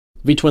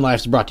V-Twin Life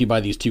is brought to you by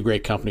these two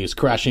great companies,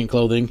 Crash Inc.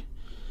 Clothing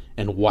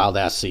and Wild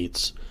Ass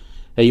Seats.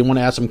 Hey, you want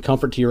to add some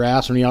comfort to your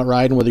ass when you're out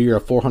riding, whether you're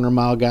a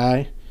 400-mile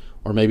guy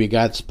or maybe a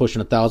guy that's pushing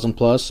 1,000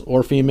 plus,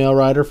 or female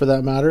rider for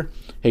that matter?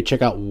 Hey,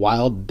 check out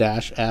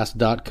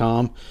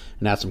wild-ass.com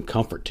and add some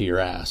comfort to your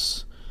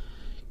ass.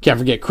 Can't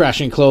forget Crash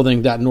Inc.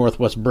 Clothing, that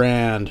Northwest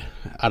brand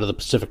out of the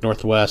Pacific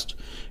Northwest.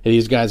 Hey,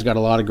 these guys got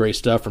a lot of great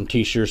stuff, from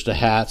t-shirts to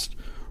hats,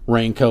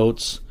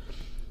 raincoats,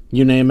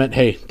 you name it.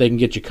 Hey, they can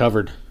get you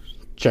covered.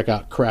 Check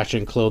out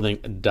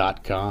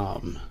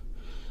crashinclothing.com.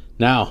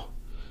 Now,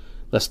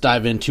 let's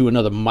dive into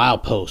another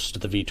milepost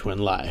of the V-Twin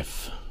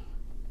Life.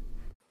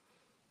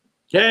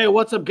 Okay,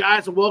 what's up,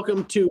 guys, and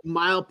welcome to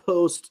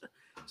Milepost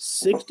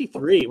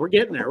 63. We're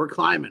getting there. We're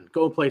climbing,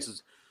 going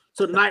places.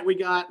 So tonight we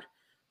got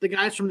the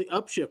guys from the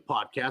Upshift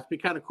podcast. Be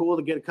kind of cool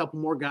to get a couple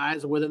more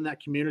guys within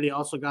that community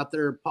also got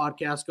their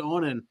podcast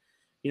going and,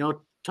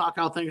 talk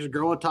how things are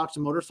growing, talk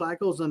some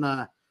motorcycles, and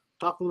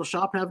talk a little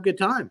shop and have a good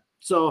time.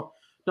 So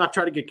not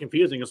try to get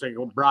confusing. It's like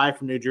Brian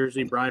from New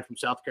Jersey, Brian from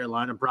South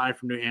Carolina, Brian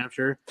from New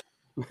Hampshire.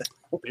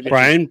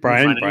 Brian.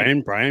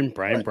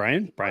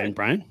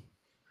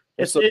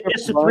 It's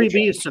the three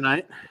B's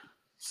tonight.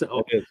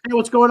 So hey,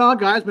 what's going on,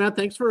 guys? Man,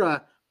 thanks for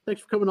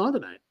coming on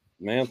tonight.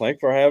 Man, thanks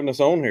for having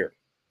us on here.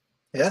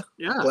 Yeah,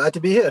 glad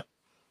to be here.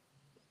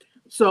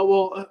 So,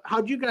 well,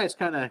 how'd you guys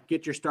kind of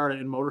get your start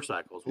in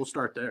motorcycles? We'll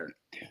start there.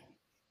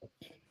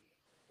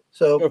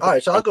 So, all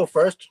right, so I'll go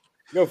first.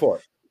 Go for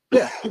it.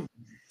 Yeah.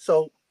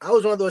 So I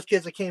was one of those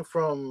kids that came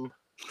from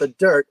the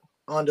dirt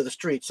onto the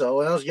street. So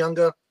when I was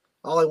younger,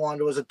 all I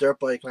wanted was a dirt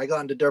bike. And I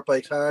got into dirt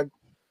bikes hard.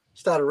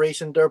 Started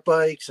racing dirt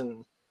bikes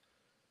and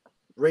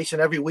racing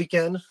every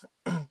weekend.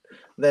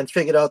 Then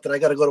figured out that I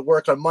got to go to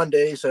work on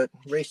Mondays. That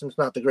racing's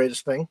not the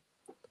greatest thing.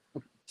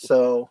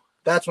 So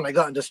that's when I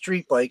got into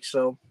street bikes.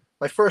 So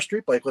my first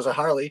street bike was a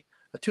Harley,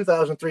 a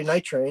 2003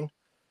 Night Train.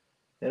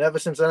 And ever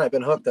since then, I've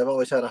been hooked. I've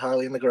always had a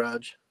Harley in the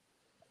garage.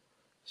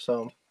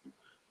 So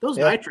those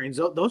Night Trains,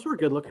 those were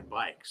good looking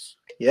bikes.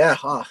 Yeah.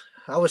 I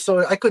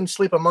couldn't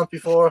sleep a month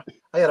before.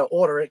 I had to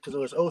order it because it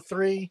was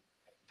 03.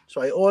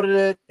 So I ordered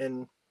it,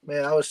 and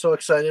man, I was so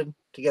excited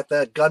to get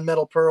that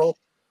gunmetal pearl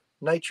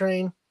Night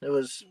Train. I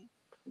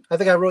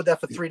think I rode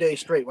that for 3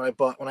 days straight when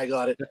I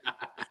got it.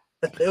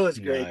 It was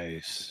great.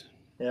 Nice.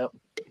 Yep.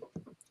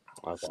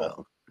 That's so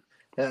awesome.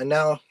 yeah,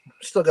 now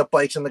still got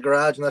bikes in the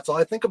garage, and that's all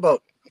I think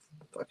about.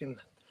 Fucking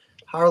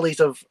Harleys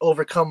have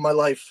overcome my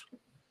life.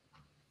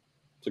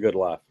 It's a good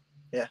life.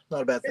 Yeah,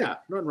 not a bad thing. Yeah,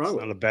 nothing wrong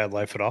with it. Not a bad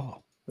life at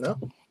all. No.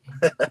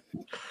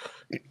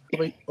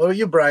 What are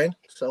you, Brian?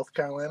 South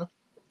Carolina?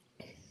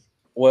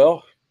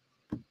 Well,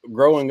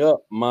 growing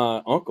up,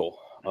 my uncle,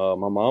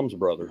 my mom's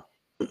brother,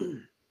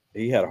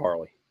 he had a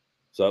Harley.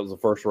 So that was the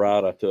first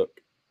ride I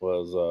took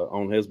was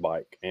on his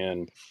bike.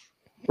 And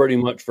pretty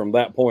much from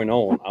that point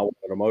on, I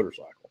wanted a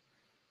motorcycle.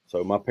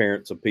 So my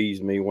parents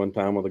appeased me one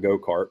time with a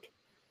go-kart.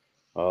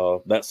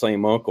 That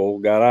same uncle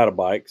got out of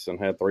bikes and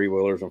had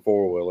 3-wheelers and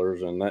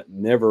 4-wheelers, and that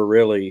never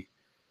really,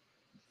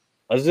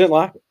 I just didn't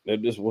like it.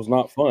 It just was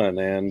not fun.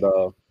 And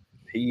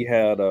he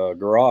had a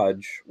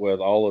garage with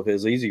all of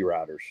his Easy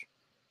Riders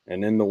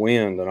and In the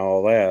Wind and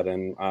all that,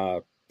 and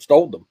I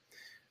stole them.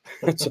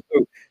 So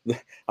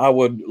I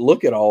would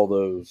look at all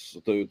those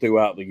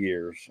throughout the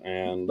years.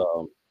 And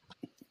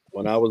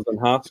when I was in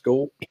high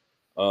school,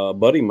 a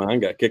buddy of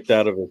mine got kicked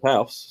out of his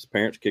house. His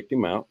parents kicked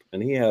him out,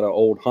 and he had an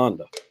old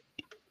Honda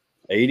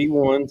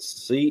 81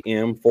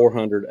 CM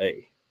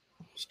 400A.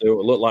 Still,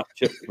 it looked like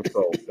Chip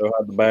Patrol. Still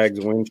had the bags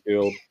and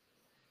windshield.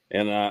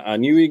 And I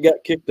knew he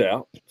got kicked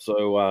out.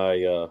 So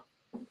I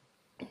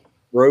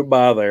rode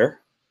by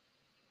there,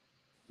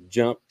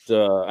 jumped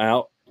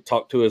out,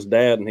 talked to his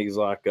dad, and he's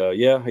like,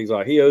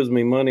 he owes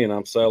me money and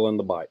I'm selling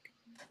the bike.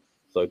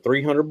 So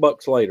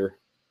 $300 later,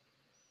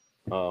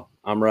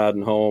 I'm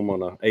riding home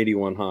on a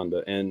 81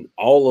 Honda. And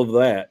all of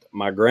that,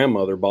 my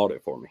grandmother bought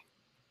it for me.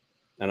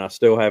 And I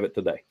still have it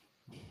today.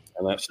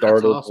 And that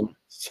started. That's awesome.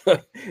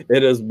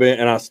 It has been,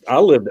 and I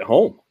lived at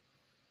home. I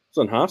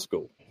was in high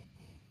school,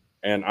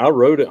 and I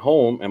rode at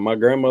home. And my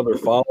grandmother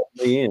followed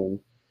me in.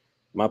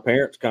 My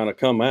parents kind of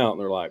come out,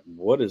 and they're like,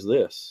 "What is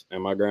this?"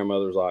 And my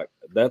grandmother's like,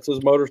 "That's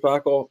his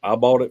motorcycle. I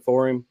bought it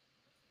for him.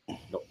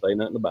 Don't say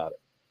nothing about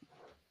it."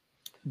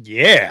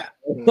 Yeah,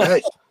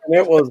 Nice. And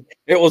it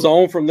was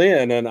on from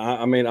then. And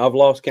I mean, I've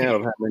lost count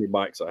of how many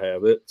bikes I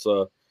have. It's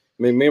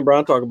me and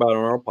Brian talk about it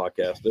on our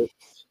podcast.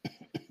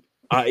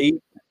 I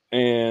eat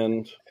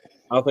and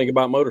I think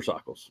about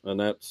motorcycles, and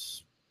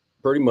that's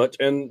pretty much,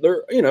 and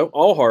they're,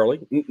 all Harley,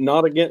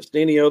 not against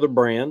any other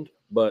brand,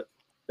 but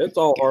it's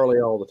all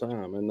Harley all the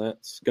time. And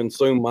that's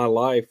consumed my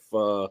life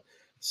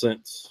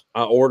since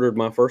I ordered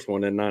my first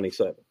one in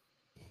 97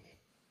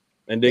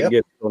 and didn't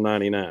get it until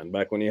 99,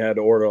 back when you had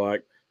to order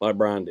like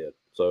Brian did.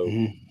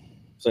 So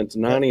since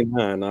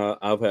 99,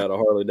 I've had a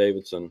Harley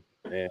Davidson,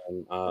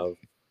 and I've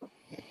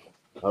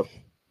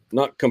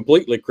not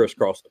completely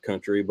crisscrossed the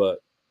country,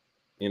 but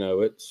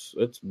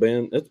it's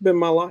been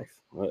my life,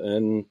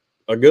 and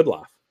a good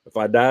life. If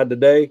I died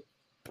today,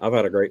 I've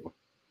had a great one.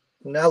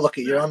 Now look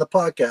at you on the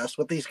podcast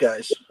with these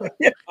guys.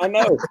 Yeah, I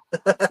know.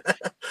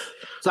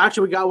 So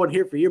actually, we got one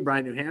here for you,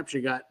 Brian. New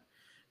Hampshire got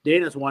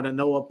Dana's want to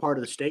know what part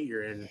of the state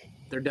you're in.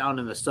 They're down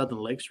in the Southern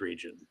Lakes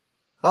region.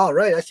 All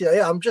right, I see.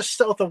 Yeah, I'm just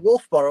south of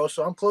Wolfboro,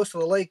 so I'm close to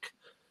the lake.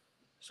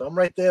 So I'm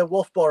right there,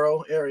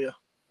 Wolfboro area.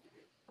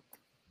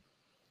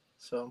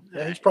 So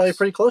yeah, he's probably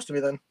pretty close to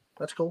me then.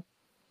 That's cool.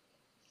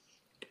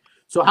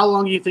 So how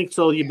long do you think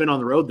you've been on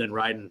the road then,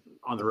 riding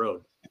on the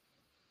road?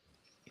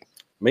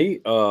 Me,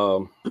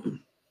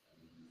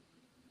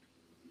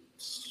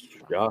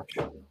 gosh,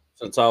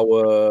 since I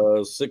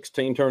was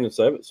 16, turning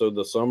 7. So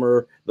the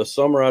summer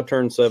I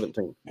turned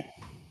 17.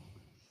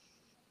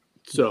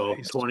 So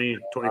 20,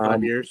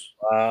 25 years.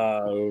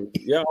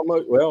 Yeah,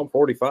 almost. Well, I'm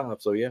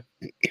 45, so yeah.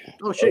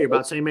 Oh shit, you're about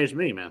the same age as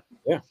me, man.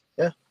 Yeah.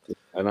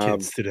 And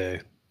Kids today.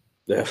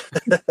 Yeah,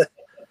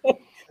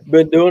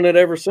 been doing it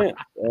ever since,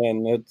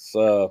 and it's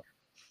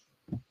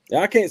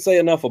I can't say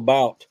enough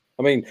about.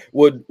 I mean,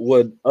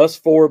 would us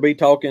four be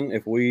talking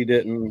if we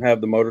didn't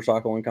have the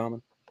motorcycle in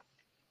common?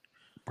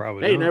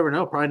 Probably. Hey, you never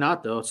know. Probably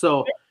not though.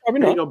 So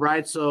Probably there not. you go,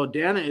 Brian. So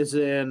Dana is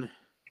in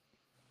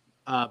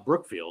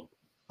Brookfield.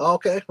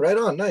 Okay, right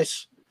on.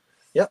 Nice.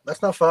 Yep,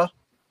 that's not far.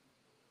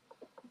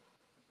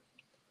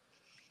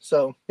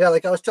 So yeah,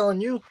 like I was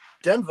telling you,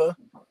 Denver.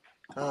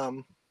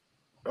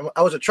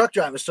 I was a truck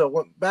driver,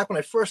 so back when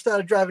I first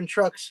started driving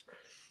trucks,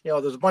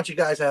 there's a bunch of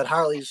guys that had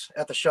Harleys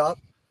at the shop,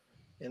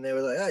 and they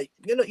were like, "Hey,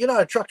 you're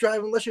not a truck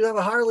driver unless you have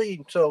a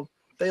Harley." So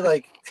they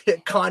like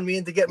conned me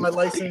into getting my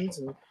license.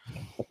 And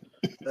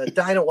the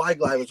Dyna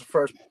Y-Glide was the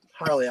first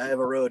Harley I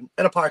ever rode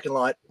in a parking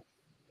lot,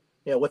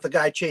 with the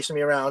guy chasing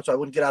me around so I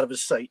wouldn't get out of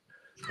his sight.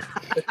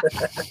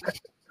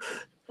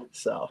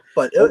 So,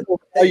 but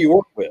How you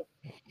work with?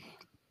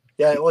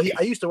 Yeah, well,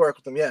 I used to work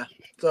with him. Yeah,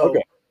 so.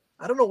 Okay.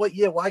 I don't know what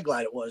year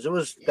Y-Glide it was. It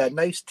was that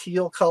nice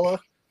teal color.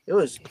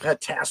 It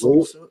had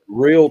tassels.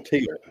 Real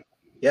teal.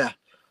 Yeah.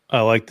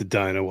 I like the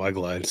Dyna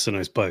Y-Glide. It's a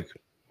nice bike.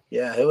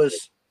 Yeah, it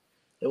was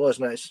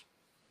nice.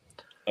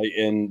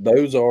 And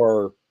those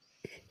are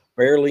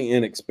fairly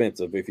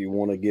inexpensive if you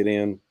want to get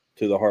into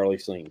the Harley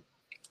scene.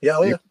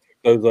 Yeah, You pick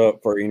those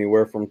up for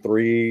anywhere from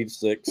 $3,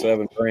 $6,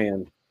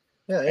 $7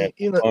 Yeah, and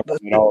even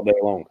all day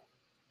long.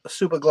 the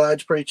Super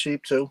Glide's pretty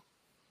cheap too.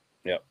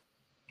 Yep.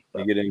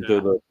 You get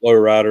into the low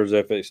riders,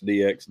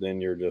 FXDX, then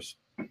you're just,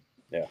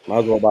 might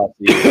as well buy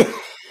save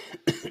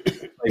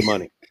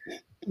money.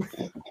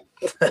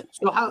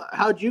 So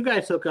how'd you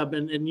guys hook up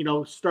and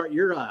start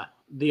your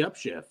the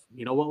Upshift?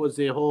 What was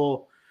the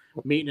whole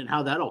meeting and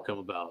how that all come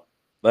about?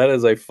 That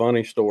is a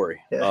funny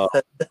story. Yeah.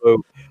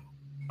 So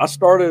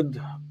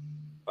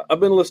I've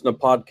been listening to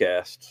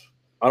podcasts.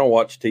 I don't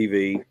watch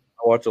TV.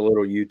 I watch a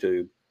little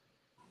YouTube.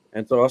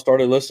 And so I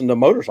started listening to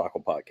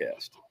motorcycle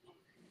podcasts.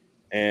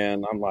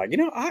 And I'm like,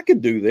 I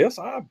could do this.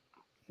 I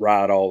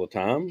ride all the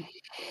time.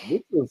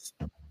 This is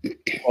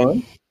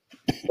fun.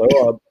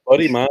 So a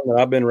buddy of mine that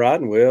I've been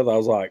riding with, I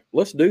was like,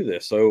 let's do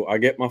this. So I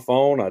get my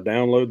phone, I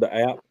download the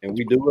app, and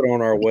we do it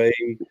on our way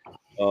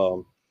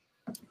to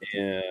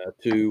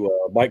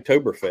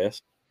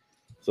Biketoberfest.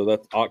 So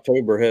that's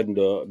October, heading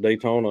to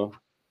Daytona.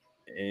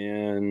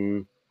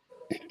 And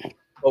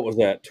what was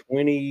that,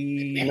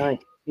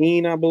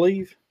 2019, I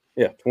believe?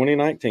 Yeah,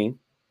 2019.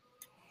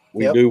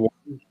 We do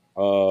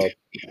one.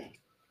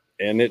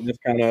 And it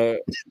just kind of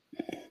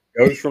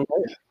goes from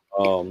there.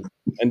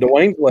 And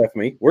Dwayne's left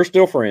me. We're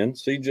still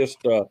friends. He just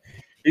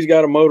he's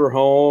got a motor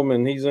home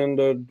and he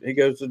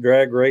goes to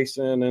drag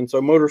racing, and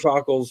so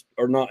motorcycles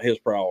are not his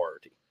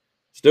priority.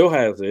 Still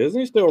has his,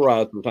 and he still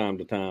rides from time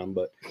to time,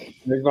 but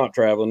he's not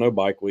traveling, no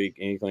bike week,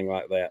 anything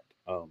like that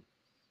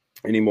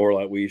anymore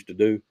like we used to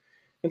do.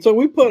 And so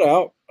we put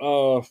out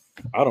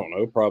I don't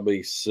know,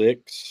 probably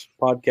 6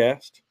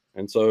 podcasts.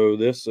 And so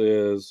this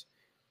is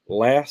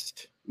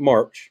last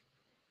March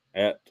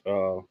at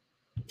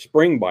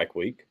Spring Bike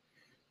Week.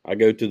 I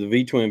go to the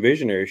V-Twin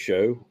Visionary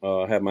show,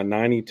 have my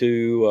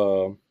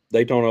 92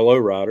 Daytona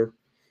Lowrider,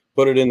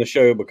 put it in the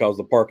show because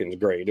the parking's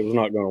great. It was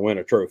not going to win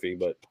a trophy,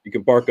 but you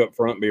can park up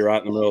front and be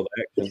right in the middle of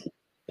the action.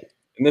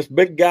 And this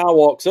big guy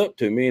walks up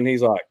to me and he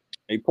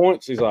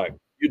points, he's like,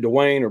 "You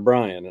Dwayne or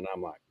Brian?" And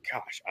I'm like,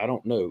 gosh, I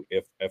don't know.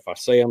 If I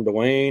say I'm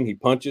Dwayne, he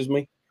punches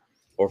me.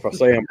 Or if I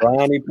say I'm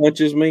Brian, he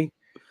punches me.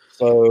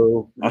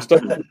 So I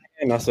stuck my hand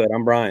and I said,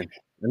 "I'm Brian."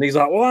 And he's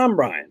like, "Well, I'm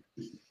Brian."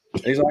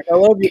 And he's like, "I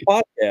love your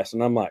podcast."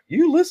 And I'm like,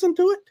 "You listen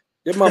to it?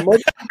 Did my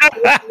mother?"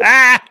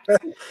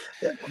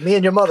 Me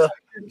and your mother.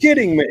 You're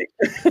kidding me.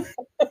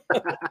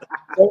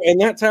 And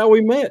that's how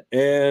we met.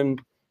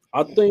 And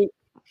I think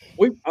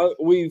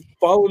we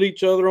followed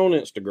each other on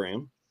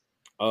Instagram.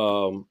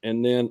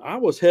 And then I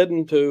was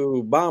heading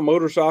to buy a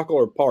motorcycle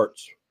or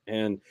parts.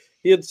 And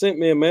he had sent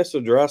me a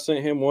message, or I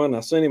sent him one.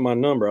 I sent him my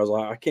number. I was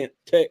like, I can't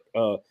text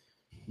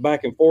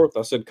back and forth.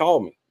 I said,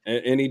 "Call me."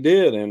 And he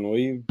did. And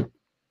we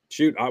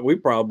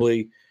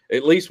probably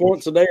at least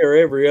once a day or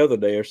every other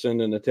day are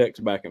sending a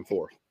text back and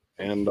forth.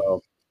 And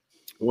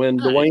when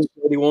Dwayne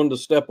said he wanted to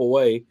step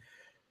away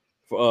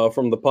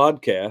from the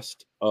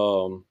podcast,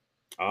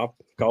 I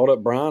called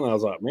up Brian. I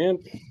was like, "Man,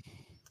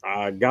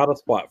 I got a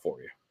spot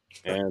for you."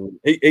 And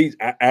he's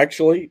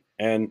actually,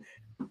 and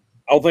I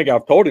don't think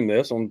I've told him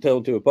this. I'm going to tell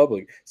it to the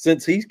public.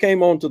 Since he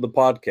came on to the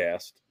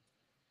podcast,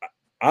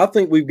 I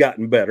think we've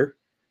gotten better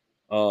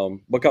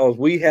because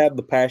we have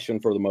the passion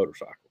for the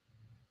motorcycle.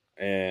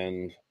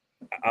 And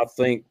I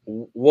think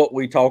what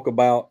we talk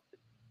about,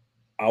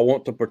 I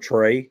want to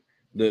portray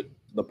the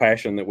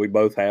passion that we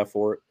both have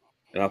for it.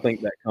 And I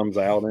think that comes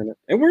out in it.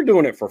 And we're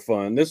doing it for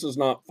fun. This is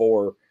not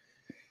for,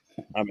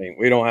 I mean,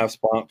 we don't have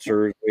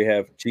sponsors. We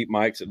have cheap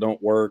mics that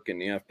don't work,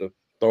 and you have to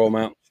throw them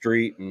out in the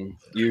street and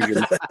use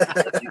your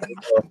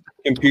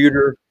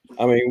computer.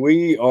 I mean,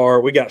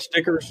 we got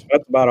stickers.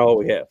 That's about all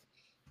we have.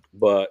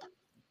 But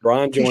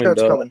Brian joined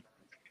T-shirts coming.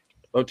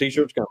 Oh,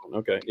 T-shirts coming.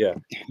 Okay, yeah.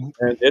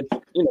 And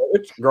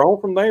it's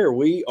grown from there.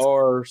 We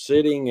are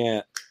sitting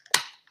at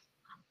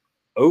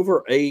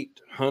over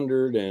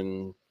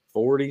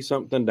 840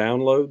 something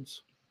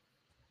downloads.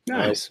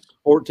 Nice.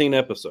 14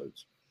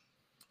 episodes.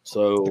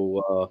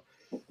 So,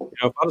 if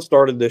I'd have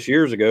started this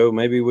years ago,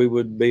 maybe we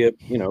would be at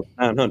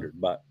 900.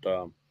 But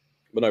no,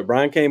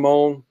 Brian came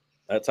on.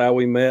 That's how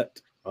we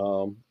met.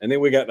 And then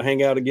we got to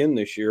hang out again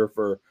this year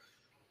for,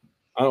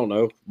 I don't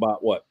know,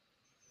 about what,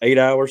 8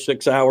 hours,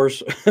 6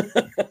 hours.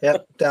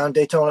 Yep, down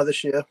Daytona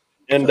this year.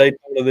 And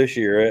Daytona this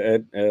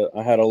year,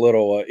 I had a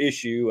little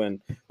issue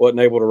and wasn't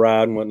able to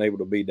ride and wasn't able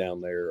to be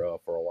down there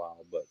for a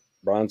while. But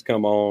Brian's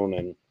come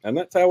on, and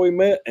that's how we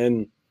met,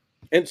 and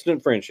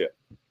instant friendship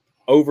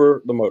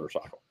over the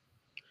motorcycle.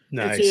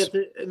 Nice.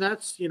 And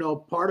that's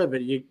part of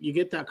it. You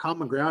get that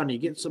common ground. You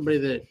get somebody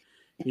that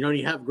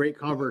you have great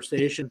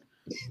conversation.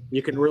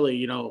 You can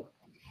really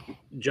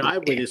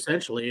jive with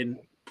essentially,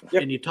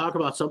 and you talk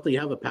about something you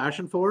have a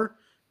passion for.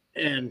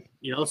 And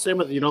same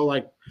with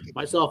like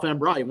myself and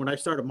Brian. When I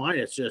started mine,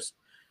 it's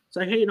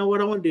like, hey, you know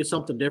what? I want to do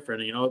something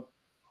different.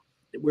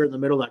 We're in the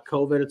middle of that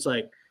COVID. It's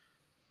like,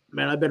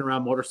 man, I've been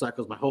around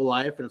motorcycles my whole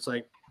life, and it's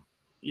like,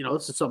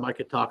 this is something I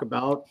could talk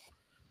about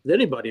with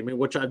anybody. I mean,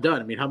 which I've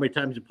done. I mean, how many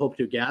times you pull up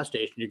to a gas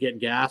station, you're getting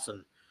gas,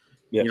 and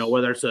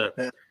whether it's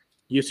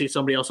you see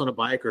somebody else on a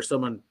bike or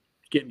someone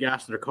getting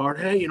gas in their car.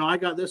 Hey, I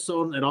got this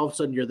on, and all of a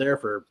sudden you're there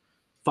for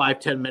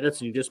 5-10 minutes,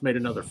 and you just made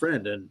another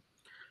friend. And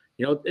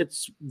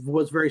it's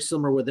was very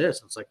similar with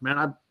this. It's like,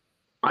 man,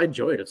 I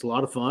enjoy it. It's a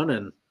lot of fun,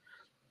 and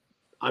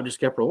I've just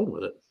kept rolling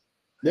with it.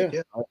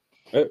 Yeah.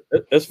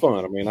 It's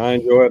fun. I mean, I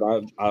enjoy it.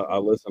 I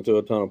listen to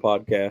a ton of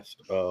podcasts,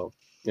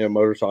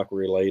 motorcycle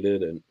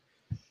related, and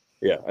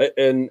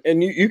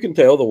and you can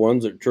tell the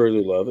ones that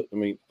truly love it. I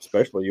mean,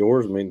 especially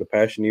yours. I mean, the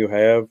passion you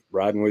have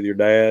riding with your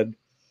dad,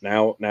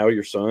 now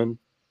your son.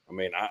 I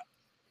mean,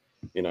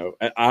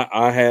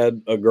 I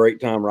had a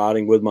great time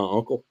riding with my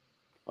uncle,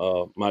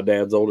 my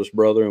dad's oldest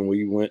brother, and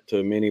we went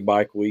to many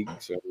bike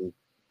weeks and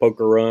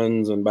poker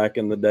runs and back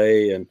in the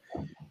day, and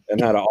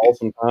had an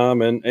awesome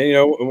time. And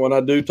when I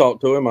do talk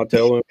to him, I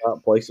tell him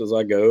about places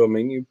I go. I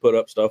mean, you put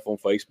up stuff on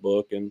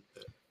Facebook and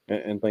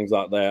things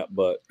like that.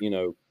 But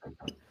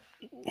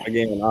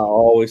again, I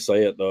always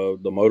say it: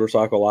 the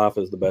motorcycle life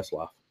is the best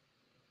life.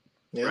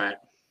 Yeah. Right.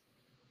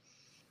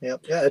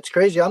 Yep. Yeah, it's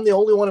crazy. I'm the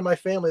only one in my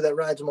family that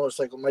rides a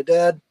motorcycle. My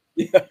dad,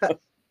 he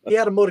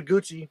had a Moto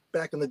Guzzi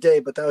back in the day,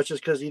 but that was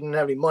just because he didn't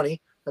have any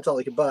money. That's all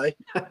he could buy.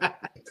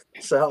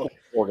 So,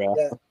 Poor guy.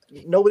 yeah,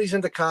 nobody's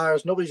into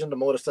cars. Nobody's into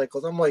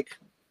motorcycles. I'm like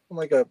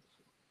a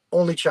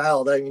only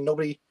child. I mean,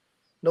 nobody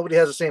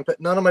has the same.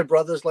 None of my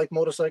brothers like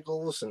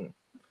motorcycles, and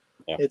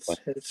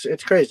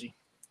it's crazy.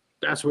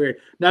 That's weird.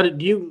 Now,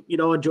 do you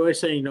enjoy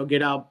saying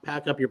get out,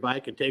 pack up your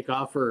bike, and take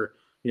off for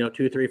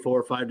 2, 3,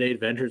 4, 5 day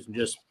adventures and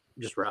just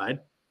ride?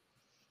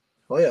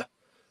 Oh yeah,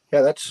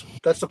 that's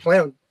the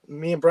plan.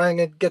 Me and Brian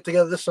gonna get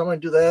together this summer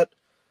and do that.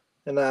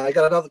 And I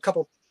got another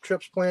couple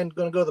trips planned.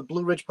 Going to go to the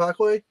Blue Ridge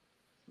Parkway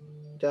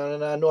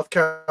down in North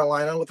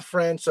Carolina with a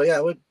friend. So yeah,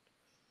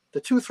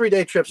 the 2-3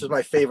 day trips is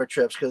my favorite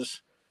trips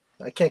because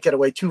I can't get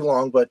away too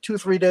long. But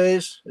 2-3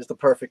 days is the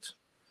perfect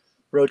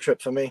road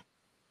trip for me.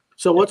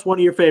 So what's one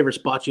of your favorite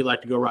spots you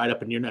like to go ride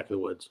up in your neck of the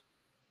woods?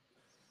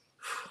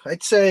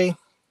 I'd say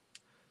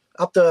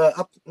up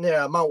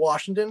near Mount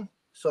Washington.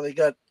 So they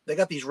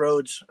got these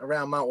roads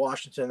around Mount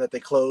Washington that they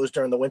close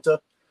during the winter,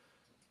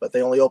 but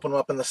they only open them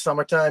up in the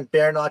summertime.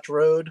 Bear Notch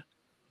Road,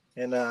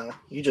 and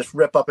you just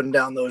rip up and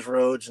down those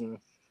roads, and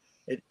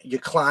you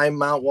climb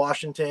Mount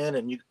Washington,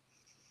 and you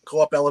go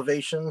up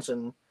elevations,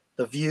 and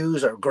the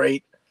views are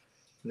great.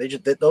 And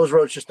those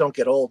roads just don't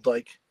get old.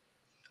 Like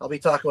I'll be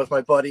talking with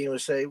my buddy and we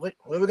say, where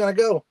are we gonna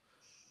go?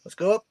 Let's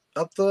go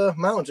up the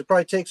mountains. It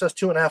probably takes us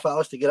 2.5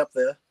 hours to get up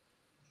there,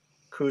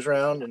 cruise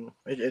around, and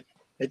it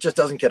just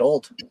doesn't get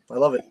old. I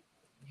love it.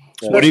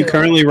 What do you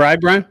currently ride,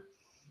 Brian?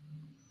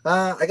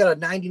 I got a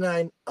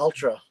 99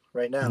 Ultra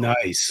right now.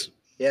 Nice.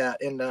 Yeah,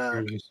 and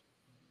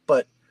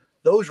but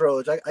those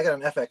roads, I got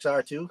an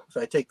FXR too,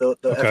 so I take the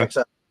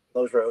FXR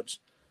those roads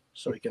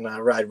so we can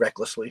ride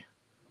recklessly.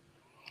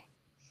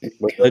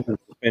 With legend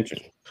suspension.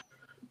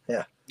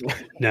 Yeah.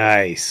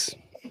 Nice.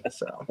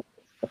 So,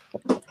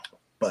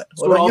 but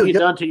So what all have you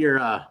done to your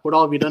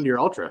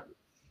Ultra?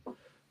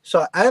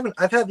 So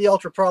I've had the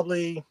Ultra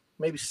probably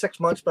maybe 6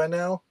 months by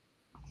now.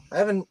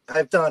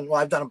 I've done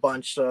a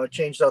bunch. So I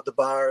changed out the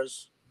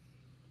bars,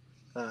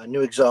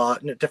 new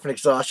exhaust, different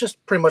exhaust,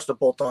 just pretty much the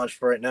bolt-ons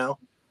for right now.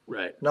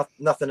 Right.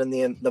 Nothing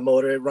in the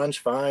motor. It runs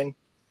fine.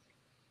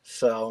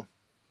 So.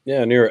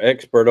 Yeah, and you're an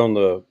expert on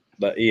the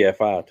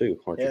EFI too,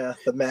 aren't you? Yeah,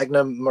 the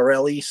Magnum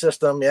Morelli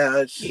system. Yeah,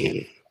 it's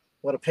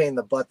what a pain in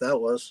the butt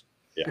that was.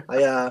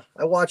 Yeah.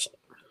 I watched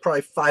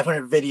probably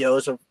 500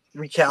 videos of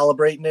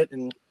recalibrating it,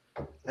 and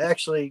I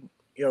actually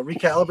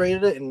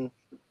recalibrated it, and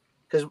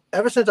because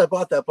ever since I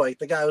bought that bike,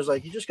 the guy was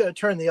like, "You just got to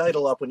turn the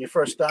idle up when you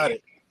first start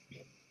it."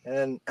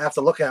 And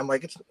after looking, I'm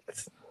like, "It's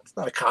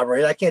not a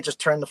carburetor. I can't just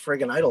turn the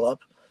friggin' idle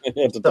up." You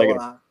have to take it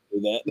do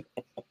that.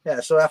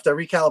 Yeah, so after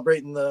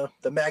recalibrating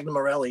the Magnum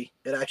Morelli,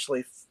 I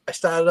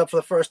started up for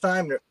the first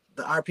time.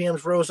 The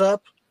RPMs rose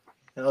up,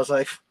 and I was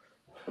like,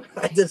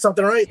 I did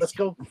something right. Let's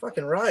go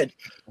fucking ride.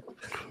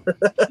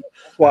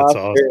 Well, That's I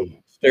awesome.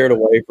 Stared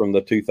away from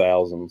the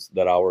 2000s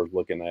that I was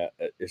looking at.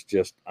 It's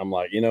just, I'm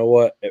like, you know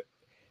what?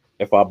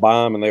 If I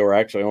buy them and they were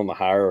actually on the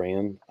higher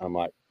end, I'm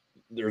like,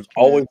 there's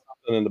always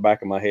something in the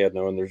back of my head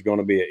knowing there's going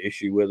to be an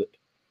issue with it.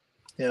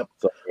 Yep.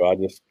 So I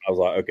was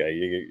like, okay,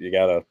 you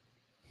gotta.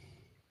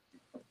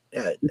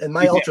 Yeah, and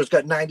my Ultra's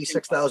got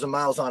 96,000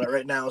 miles on it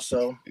right now.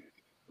 So.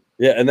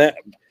 Yeah, and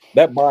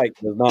that bike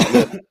does not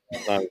live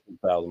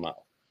 96,000 miles.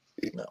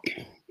 No,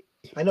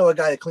 I know a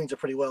guy that cleans it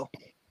pretty well.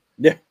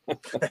 Yeah,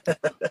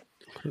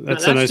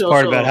 that's the nice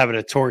part about having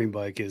a touring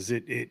bike is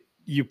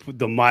you put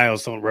the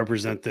miles don't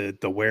represent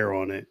the wear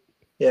on it.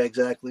 Yeah,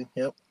 exactly.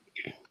 Yep.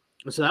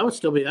 So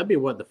that'd be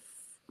what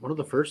one of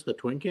the first the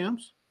twin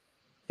cams.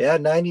 Yeah,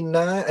 99.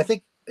 I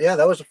think. Yeah,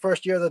 that was the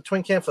first year of the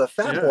twin cam for the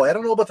Fat Boy. I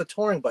don't know about the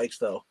touring bikes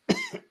though.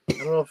 I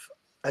don't know if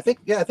I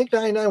think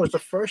 99 was the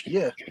first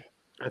year.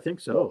 I think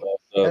so.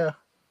 Yeah.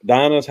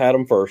 Dyna's had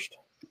them first.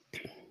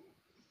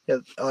 Yeah,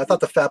 I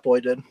thought the Fat Boy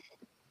did.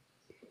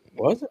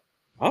 Was it?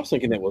 I was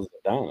thinking it was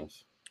the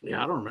Dyna's.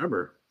 Yeah, I don't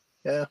remember.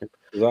 Yeah,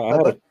 I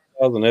had a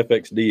 2000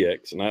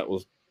 FXDX, and that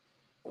was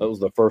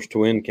the first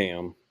twin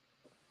cam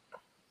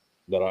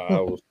that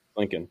I was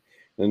thinking.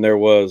 And there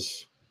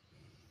was.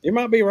 You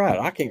might be right.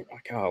 I can't.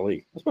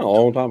 Golly, it's been a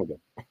long time ago.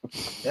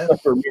 Yeah, I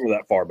don't remember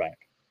that far back.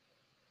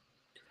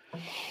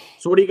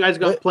 So, what do you guys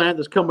got planned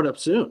that's coming up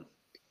soon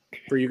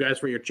for you guys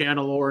for your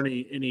channel or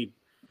any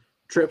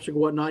trips or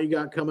whatnot you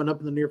got coming up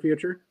in the near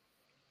future?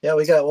 Yeah,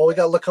 we got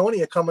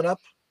Laconia coming up.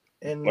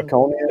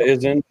 Laconia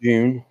is in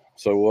June,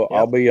 so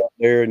I'll be up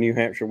there in New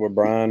Hampshire with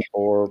Brian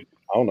for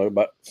I don't know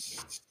about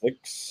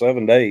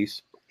 6-7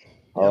 days.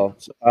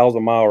 It's a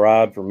 1,000-mile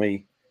ride for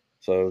me.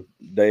 So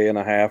day and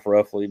a half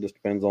roughly, just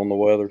depends on the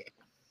weather.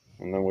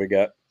 And then we're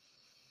going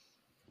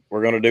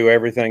to do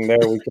everything there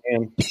we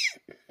can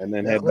and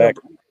then head back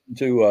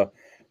to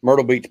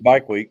Myrtle Beach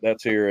Bike Week.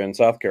 That's here in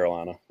South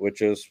Carolina,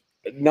 which is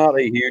not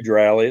a huge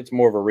rally. It's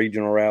more of a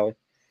regional rally.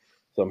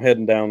 So I'm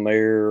heading down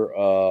there.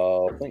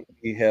 I think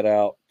we head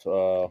out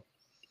the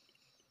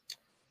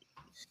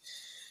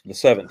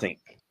 17th.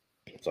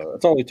 So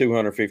it's only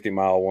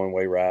 250-mile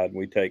one-way ride.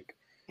 We take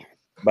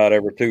about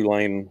every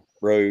 2-lane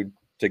road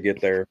to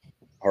get there.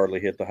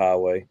 Hardly hit the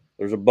highway.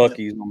 There's a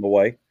Buc-ee's on the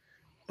way.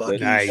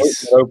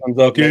 Nice. It opens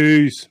up.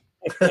 Buc-ee's.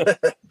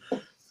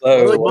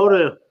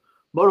 So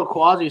Moto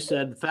Quasi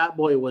said Fat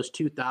Boy was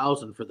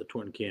 2,000 for the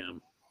twin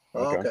cam.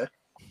 Oh, okay.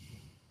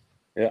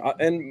 Yeah,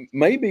 and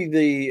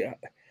maybe I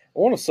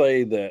want to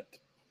say that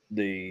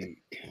maybe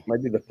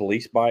the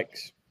police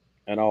bikes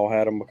and all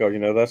had them because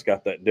that's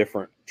got that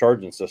different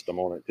charging system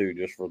on it too,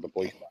 just for the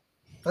police bike.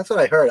 That's what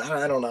I heard.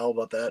 I don't know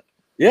about that.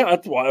 Yeah,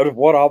 that's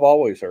what I've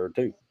always heard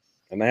too.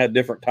 And they had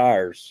different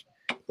tires.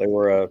 They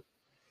were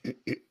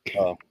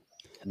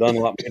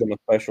Dunlop made them a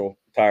special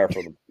tire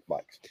for the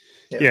bikes.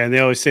 Yeah, and they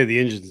always say the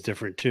engine's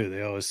different too.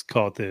 They always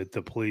call it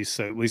the police,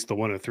 at least the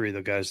 103,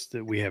 the guys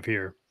that we have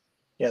here.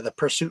 Yeah, the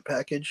Pursuit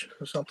package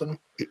or something.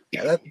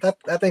 Yeah,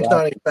 that thing's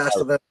not any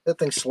faster than that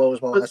thing's slow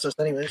as molasses,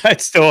 anyways.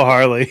 That's still a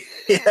Harley.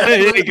 Yeah,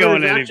 it ain't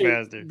going any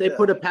faster. They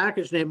put a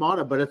package name on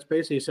it, but it's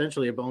basically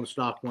essentially a bone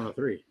stock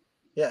 103.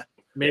 Yeah.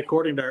 I mean,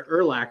 according to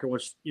Erlacher,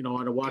 which when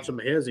I watch him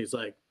his, he's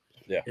like,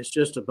 it's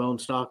just a bone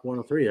stock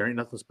 103. There ain't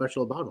nothing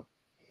special about him.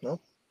 No.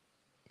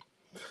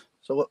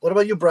 So what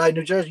about you, Brian,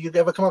 New Jersey? You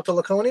ever come up to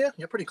Laconia?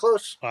 You're pretty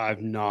close.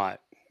 I've not.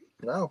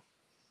 No.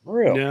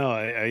 Real? No,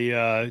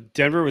 I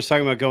Denver was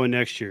talking about going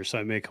next year, so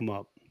I may come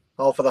up.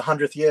 Oh, for the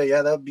 100th year.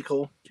 Yeah, that would be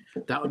cool.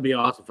 That would be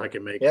awesome if I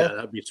could make that.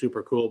 That would be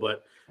super cool,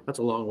 but that's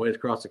a long ways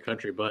across the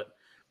country. But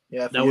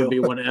that would be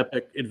one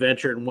epic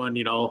adventure and one,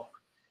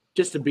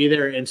 just to be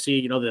there and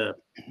see, the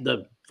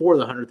for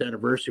the 100th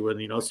anniversary when,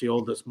 it's the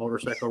oldest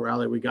motorcycle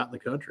rally we got in the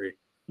country.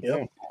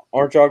 Yeah.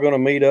 Aren't y'all going to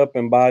meet up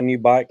and buy new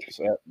bikes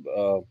at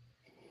a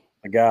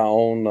guy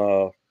on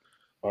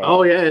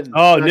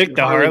Nick,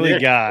 the Harley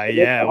guy.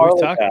 Yeah,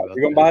 we've talked about that.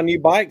 You're going to buy new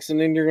bikes and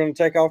then you're going to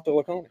take off to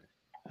Laconia.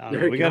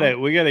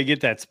 We gotta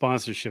get that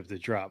sponsorship to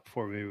drop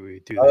before maybe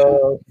we do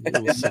that.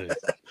 We'll see.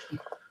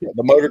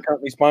 The motor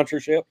company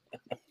sponsorship.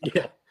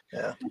 Yeah.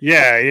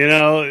 Yeah, you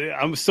know,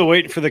 I'm still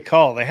waiting for the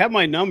call. They have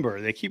my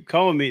number. They keep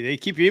calling me. They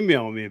keep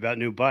emailing me about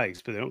new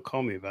bikes, but they don't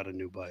call me about a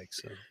new bike.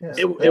 So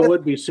it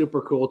would be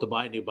super cool to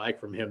buy a new bike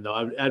from him,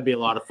 though. That'd be a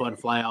lot of fun.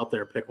 Fly out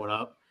there, pick one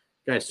up.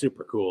 Guy's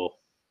super cool.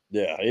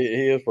 Yeah,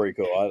 he is pretty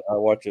cool. I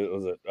watch it.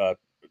 Was it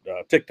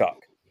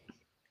TikTok?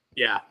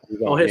 Yeah.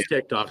 Oh, his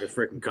TikTok is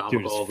freaking comical.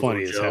 Dude, it's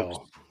funny as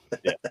hell.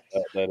 Yeah,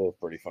 that is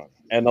pretty fun.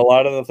 And a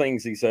lot of the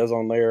things he says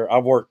on there,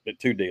 I've worked at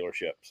 2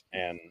 dealerships,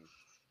 and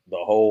the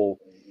whole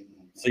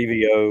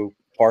CVO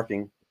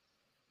parking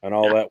and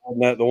all that.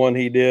 Wasn't that the one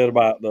he did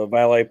about the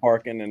valet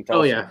parking and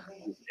oh yeah.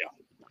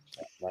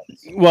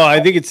 Well,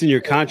 I think it's in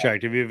your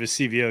contract. If you have a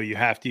CVO, you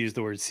have to use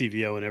the word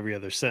CVO in every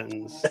other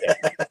sentence.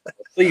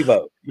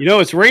 CVO. You know,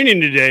 it's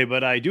raining today,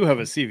 but I do have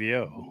a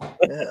CVO.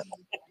 Yeah.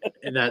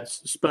 And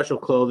that's special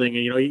clothing,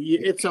 and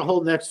it's a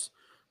whole next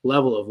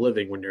level of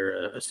living when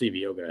you're a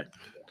CVO guy.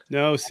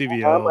 No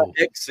CVO. I'm an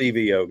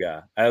ex-CVO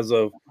guy. As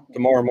of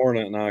tomorrow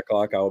morning at 9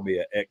 o'clock, I will be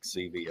an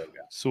ex-CVO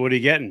guy. So what are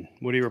you getting?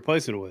 What are you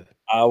replacing it with?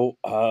 I'll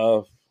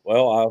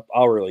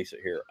release it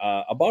here.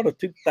 I bought a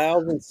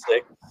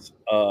 2006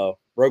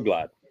 Road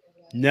Glide.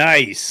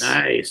 Nice.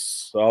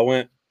 Nice. So I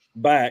went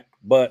back,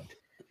 but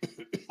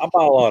I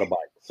buy a lot of bikes.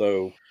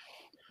 So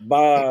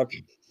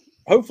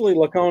hopefully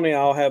Laconia,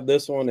 I'll have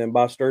this one, and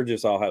by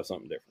Sturgis, I'll have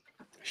something different.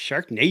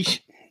 Shark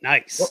Nation.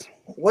 Nice.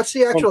 What's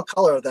the actual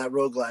color of that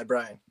Road Glide,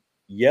 Brian?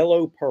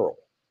 Yellow pearl.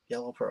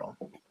 Yellow pearl.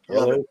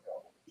 Yellow pearl.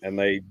 And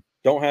they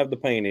don't have the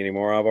paint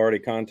anymore. I've already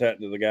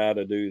contacted the guy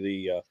to do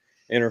the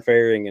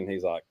interfering, and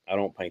he's like, I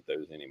don't paint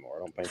those anymore. I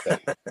don't paint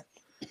that.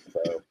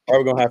 So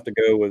probably going to have to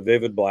go with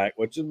Vivid Black,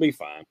 which would be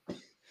fine.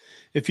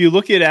 If you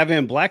look at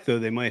Avan Black, though,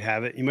 they might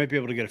have it. You might be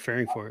able to get a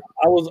fairing for it.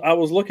 I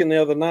was looking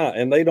the other night,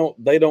 and they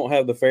don't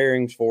have the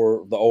fairings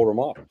for the older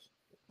models.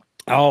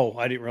 Oh,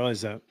 I didn't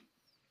realize that.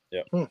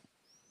 Yeah.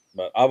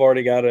 But I've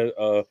already got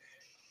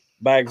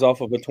bags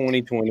off of a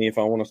 2020 if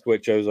I want to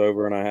switch those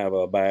over, and I have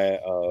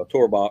a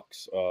tour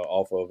box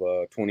off of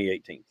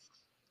 2018.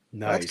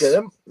 Nice. That's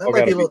good. That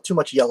might be a little too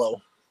much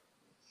yellow.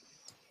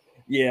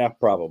 Yeah,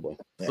 probably.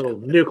 A little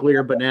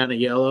nuclear banana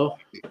yellow.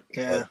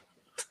 Yeah.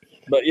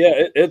 But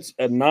yeah, it's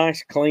a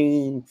nice,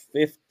 clean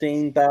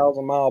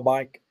 15,000 mile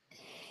bike.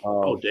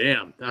 Oh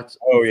damn! That's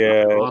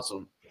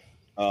awesome.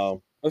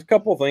 awesome. There's a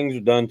couple of things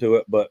done to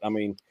it, but I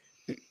mean,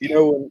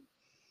 when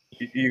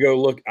you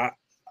go look,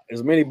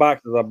 as many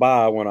bikes as I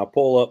buy, when I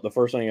pull up, the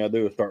first thing I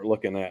do is start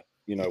looking at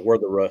where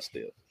the rust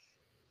is.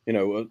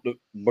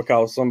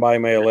 Because somebody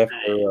may have left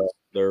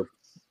their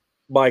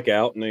bike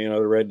out and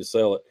they're ready to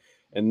sell it.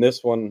 And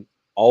this one,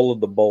 all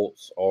of the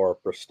bolts are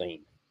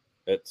pristine.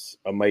 It's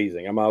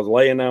amazing. I was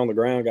laying down on the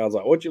ground. Guy's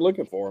like, "What you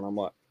looking for?" And I'm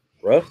like,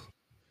 "Rust."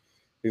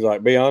 He's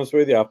like, "Be honest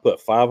with you, I put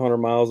 500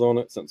 miles on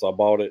it since I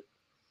bought it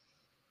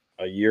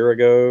a year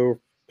ago,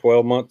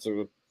 12 months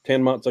or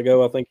 10 months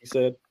ago, I think he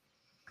said."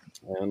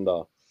 And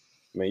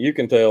you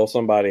can tell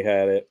somebody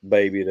had it,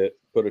 babied it,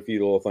 put a few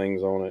little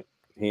things on it.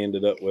 He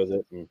ended up with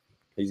it, and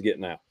he's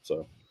getting out.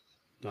 So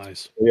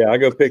nice. Yeah, I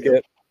go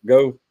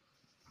go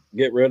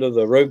get rid of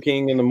the Road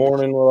King in the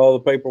morning with all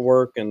the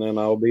paperwork, and then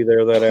I'll be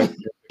there that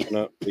afternoon picking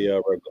up the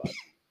Road Glide.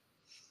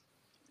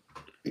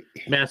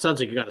 Man, it sounds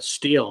like you got a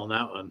steal on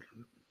that one.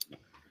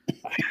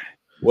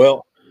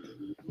 Well,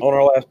 on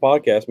our last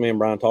podcast, me and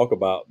Brian talk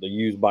about the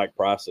used bike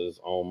prices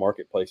on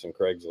Marketplace and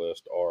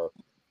Craigslist are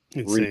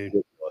insane.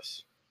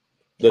 Ridiculous.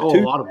 A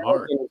lot of them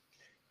are.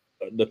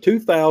 The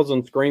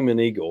 2000 Screaming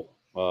Eagle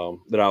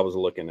that I was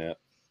looking at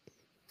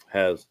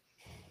has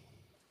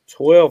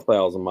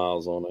 12,000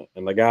 miles on it,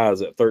 and the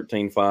guy's at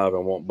 13.5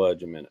 and won't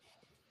budge a minute.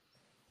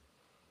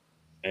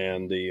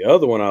 And the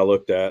other one I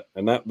looked at,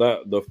 and that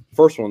the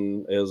first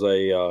one is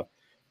the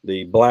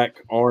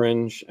black,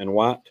 orange, and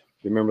white.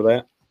 You remember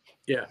that?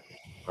 Yeah.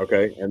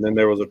 Okay, and then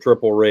there was a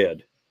triple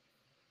red.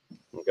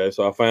 Okay,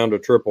 so I found a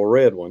triple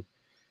red one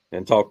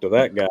and talked to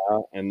that guy,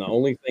 and the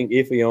only thing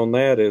iffy on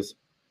that is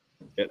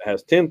it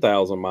has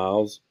 10,000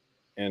 miles,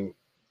 and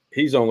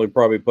he's only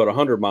probably put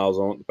 100 miles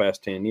on it the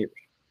past 10 years.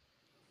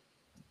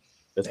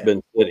 It's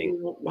been sitting.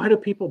 Why do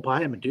people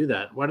buy them and do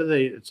that? Why do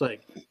they? It's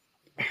like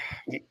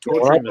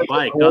torturing the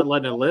bike, not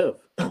letting it live.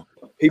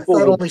 People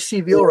I thought only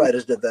CVO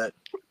riders did that.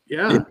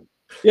 Yeah.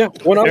 Yeah.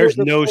 There's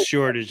no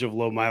shortage of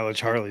low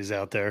mileage Harleys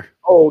out there.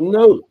 Oh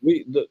no,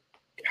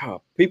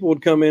 people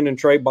would come in and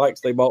trade bikes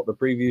they bought the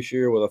previous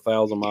year with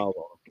 1,000 miles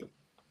on them.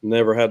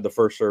 Never had the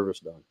first service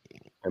done,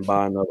 and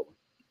buy another one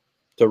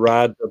to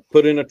ride, to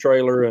put in a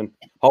trailer and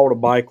haul a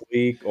bike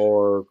week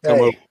or come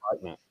over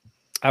bike night.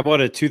 I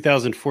bought a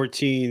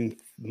 2014,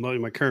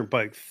 my current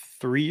bike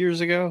 3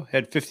 years ago,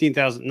 had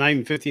 15,000, not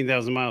even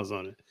 15,000 miles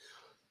on it.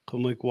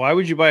 I'm like, why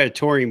would you buy a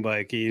touring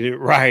bike and you didn't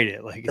ride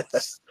it? Like,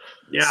 it's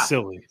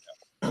silly.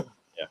 There's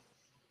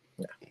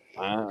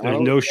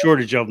no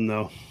shortage of them,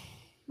 though.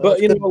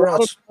 But, a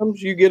lot of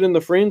times you get in the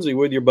frenzy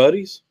with your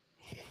buddies.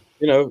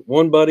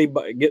 One buddy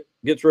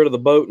gets rid of the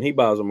boat and he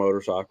buys a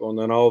motorcycle, and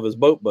then all of his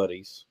boat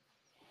buddies.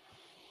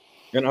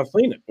 And I've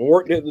seen it. We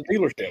worked at the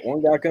dealership.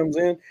 One guy comes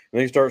in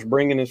and he starts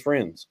bringing his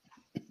friends.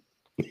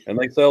 And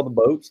they sell the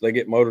boats. They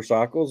get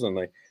motorcycles, and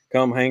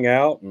come hang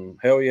out, and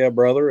hell yeah,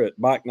 brother, at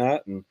bike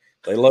night, and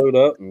they load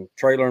up and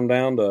trailer them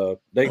down to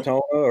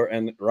Daytona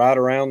and ride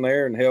around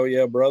there, and hell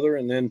yeah, brother.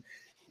 And then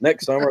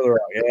next summer they're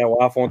like, yeah,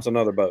 wife wants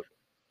another boat.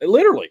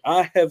 Literally,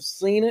 I have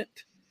seen it.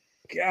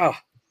 God,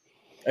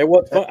 and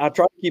what's fun, I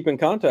try to keep in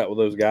contact with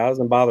those guys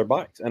and buy their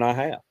bikes, and I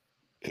have.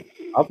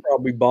 I've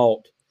probably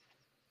bought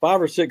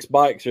 5 or 6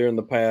 bikes here in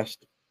the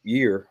past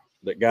year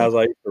that guys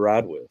I used to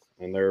ride with,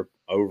 and they're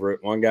over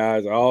it. One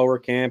guy's, oh, we're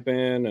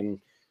camping, and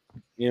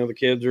the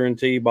kids are in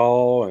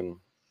t-ball, and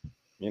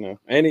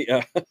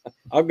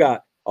I've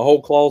got a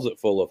whole closet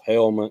full of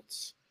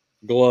helmets,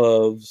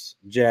 gloves,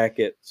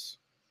 jackets.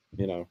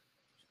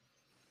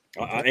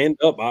 I end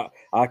up,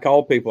 I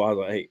call people. I was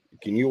like, hey,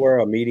 can you wear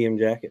a medium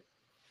jacket?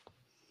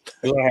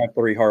 Because I have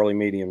 3 Harley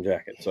medium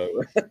jackets, so.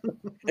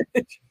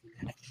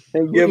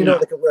 And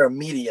they can wear a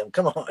medium.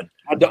 Come on.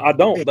 I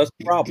don't. That's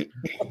the problem.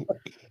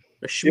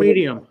 A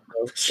schmedium.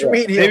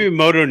 Maybe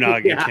Moto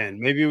Noggin can.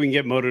 Maybe we can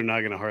get Moto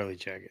Noggin a Harley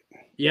jacket.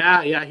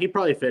 Yeah, he'd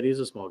probably fit. He's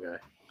a small guy.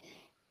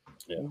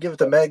 Yeah. Give it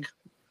to Meg.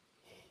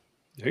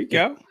 There you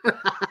go.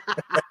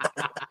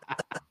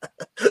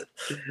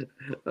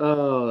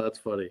 Oh, that's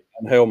funny.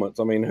 And helmets.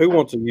 I mean, who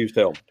wants a used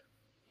helmet?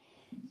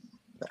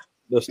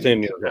 This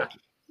 10 years old.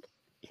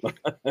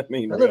 I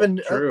mean, I live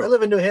in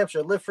New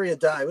Hampshire. Live free or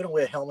die. We don't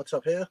wear helmets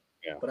up here,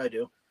 but I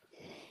do.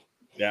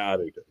 Yeah, I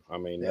do too. I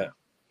mean,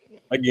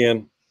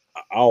 again,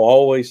 I'll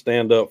always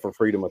stand up for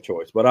freedom of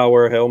choice, but I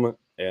wear a helmet,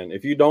 and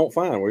if you don't,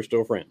 fine, we're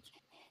still friends.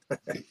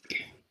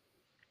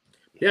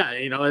 Yeah,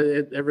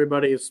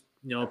 everybody's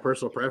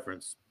personal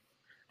preference.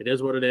 It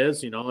is what it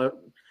is.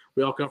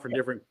 We all come from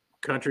different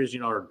countries,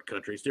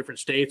 different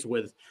states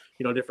with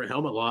different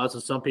helmet laws,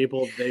 and some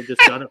people they've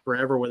just done it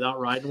forever without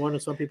riding one,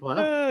 and some people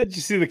have. Did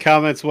you see the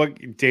comments? What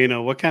kind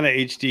of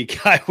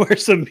HD guy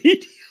wears a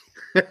medium?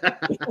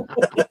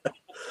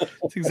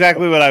 That's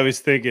exactly what I was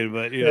thinking,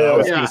 but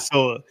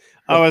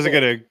I wasn't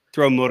gonna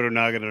throw Moto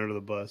Noggin under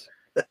the bus.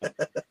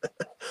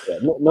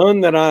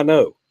 None that I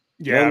know.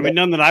 Yeah,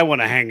 none that I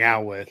want to hang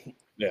out with.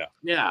 Yeah.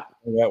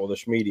 Hang out with a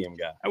schmedium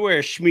guy. I wear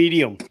a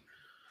schmedium.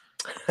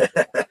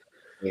 I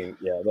mean,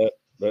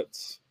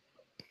 that's.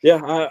 Yeah,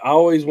 I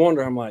always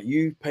wonder. I'm like,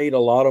 you paid a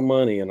lot of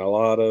money and a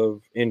lot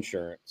of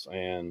insurance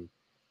and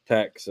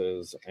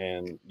taxes,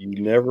 and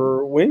you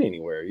never went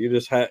anywhere. You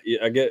just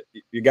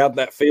you got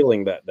that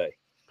feeling that day.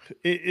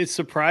 It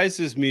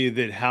surprises me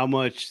that how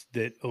much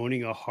that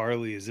owning a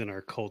Harley is in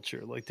our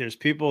culture. Like, there's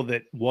people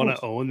that want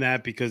to own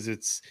that because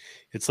it's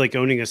like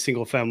owning a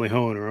single family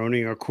home or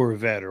owning a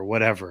Corvette or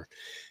whatever.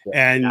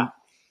 Yeah. And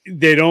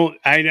they don't.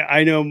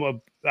 I know.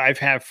 I've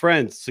had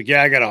friends. It's like,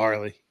 yeah, I got a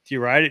Harley. Do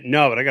you ride it?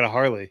 No, but I got a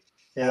Harley.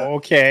 Yeah. Oh,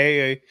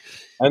 okay.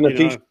 And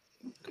the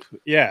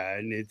yeah,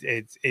 and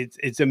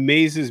it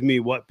amazes me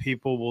what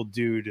people will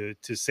do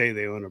to say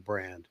they own a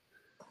brand.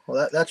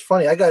 Well, that's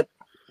funny. I got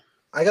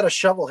a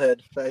shovel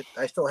head that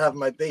I still have in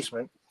my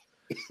basement,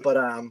 but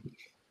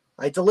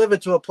I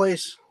delivered to a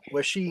place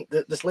where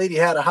this lady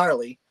had a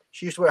Harley.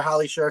 She used to wear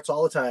Harley shirts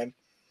all the time,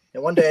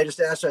 and one day I just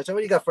asked her, I said,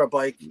 "What do you got for a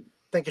bike?"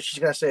 Thinking she's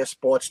gonna say a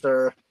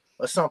Sportster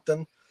or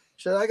something.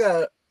 She said, "I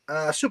got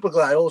a Super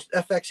Glide, old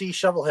FXE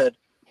shovel head."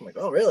 I'm like,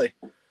 "Oh, really?"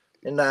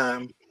 And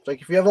it's like,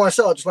 if you ever want to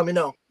sell it, just let me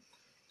know.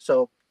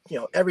 So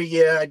every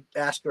year I'd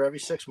ask her every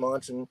 6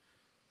 months, and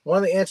one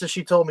of the answers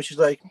she told me, she's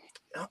like,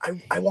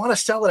 I want to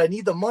sell it. I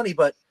need the money,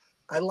 but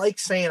I like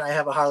saying I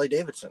have a Harley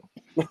Davidson.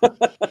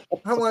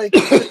 I'm like,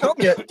 tell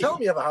me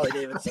you have a Harley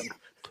Davidson.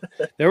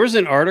 There was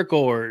an article,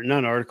 or not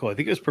an article, I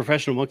think it was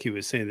Professional Monkey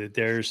was saying that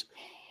there's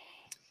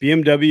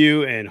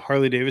BMW and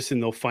Harley Davidson,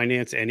 they'll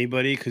finance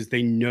anybody because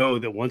they know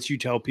that once you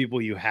tell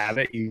people you have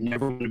it, you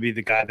never want to be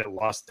the guy that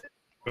lost it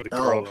or the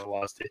girl that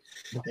lost it.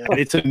 Yeah. And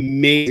it's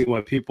amazing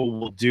what people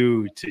will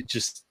do to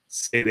just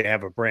say they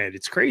have a brand.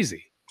 It's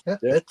crazy. Yeah.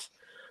 It's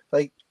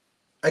like,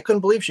 I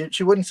couldn't believe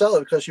she wouldn't sell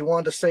it because she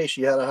wanted to say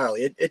she had a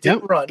Harley. It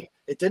didn't run.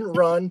 It didn't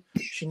run.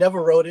 She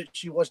never rode it.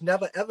 She was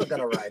never, ever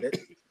going to ride it.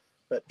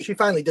 But she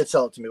finally did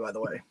sell it to me, by the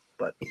way.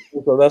 But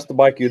so that's the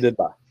bike you did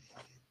buy?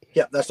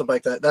 Yeah, that's the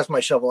bike. That's my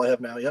shovel I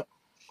have now. Yep.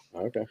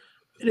 Okay.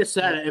 It is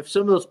sad if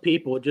some of those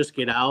people would just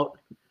get out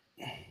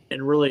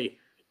and really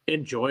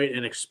enjoy it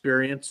and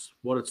experience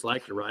what it's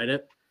like to ride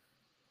it.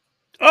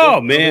 Oh,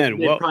 man.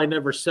 They'd probably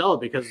never sell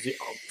it because,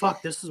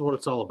 fuck, this is what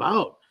it's all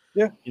about.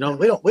 Yeah, we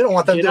don't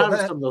want them to get out of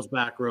some of those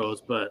back roads,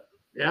 but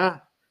hey,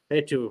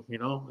 each to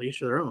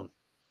their own.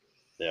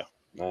 Yeah,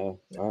 I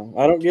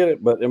don't get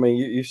it, but I mean,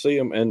 you see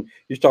them, and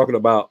you're talking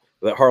about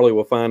that Harley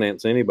will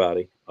finance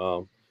anybody.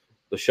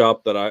 The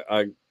shop that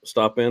I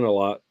stop in a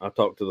lot, I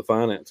talk to the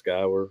finance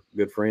guy. We're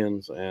good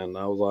friends, and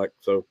I was like,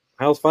 "So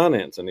how's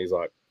finance?" And he's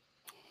like,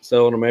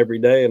 "Selling them every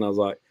day." And I was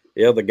like,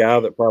 "Yeah, the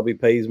guy that probably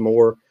pays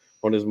more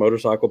on his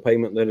motorcycle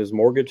payment than his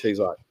mortgage." He's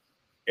like,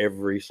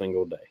 "Every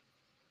single day."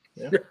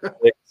 Yeah.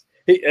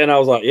 And I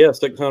was like, yeah,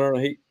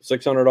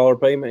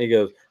 $600 payment. He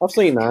goes, I've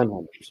seen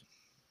 900s.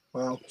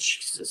 Well,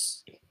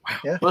 Jesus. Wow.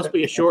 Yeah. Must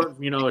be a short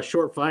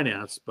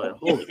finance, but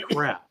holy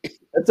crap.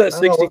 That's that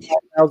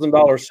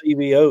 $65,000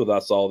 CVO that I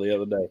saw the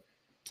other day.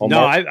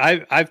 No,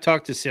 I've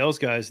talked to sales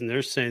guys, and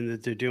they're saying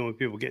that they're dealing with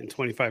people getting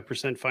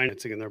 25%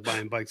 financing, and they're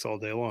buying bikes all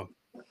day long.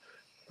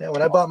 Yeah,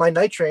 when I bought my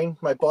night train,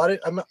 I bought it.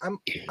 I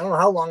don't know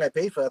how long I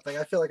paid for that thing.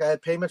 I feel like I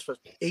had payments for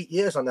 8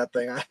 years on that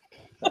thing.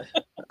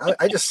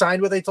 I just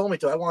signed what they told me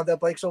to. I wanted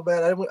that bike so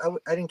bad.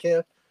 I didn't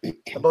care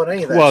about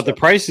any of that. Well, stuff. the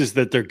prices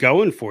that they're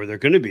going for, they're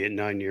going to be at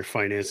 9-year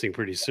financing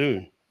pretty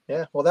soon.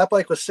 Yeah, well, that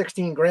bike was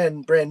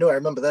 $16,000 brand new. I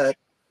remember that.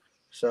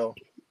 So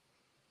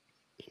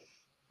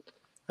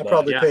I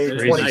probably paid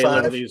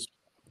 $25. These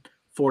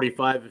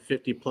 $45,000 and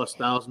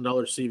 $50,000+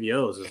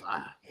 CVOs is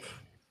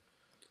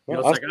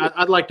it's like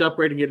I'd like to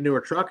upgrade and get a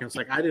newer truck, and it's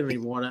like I didn't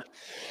even want to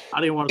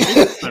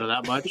think about it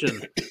that much.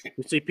 And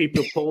you see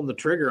people pulling the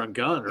trigger on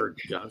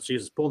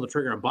pulling the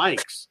trigger on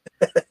bikes.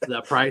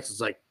 That price is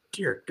like,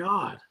 dear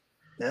God,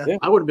 yeah.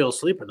 I wouldn't be able to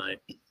sleep at night.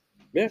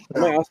 Yeah, I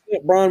mean, I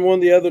sent Brian one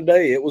the other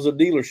day. It was a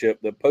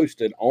dealership that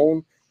posted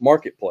on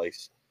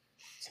Marketplace,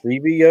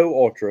 CVO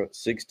Ultra,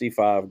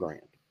 $65,000.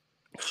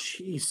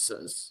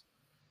 Jesus,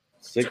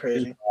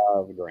 $65,000.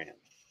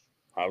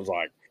 I was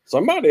like,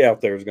 somebody out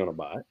there is going to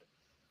buy it.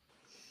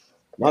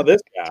 Not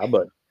this guy,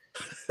 but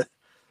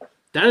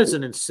that is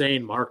an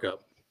insane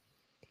markup.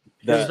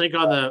 I think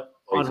on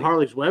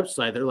Harley's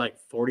website they're like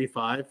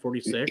 45,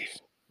 46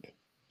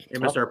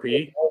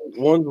 MSRP.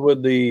 Ones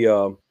with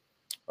the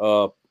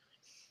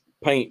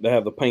paint, they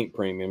have the paint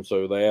premium,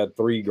 so they add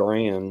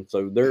 $3,000.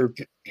 So they're a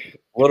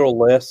little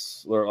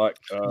less. They're like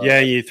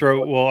you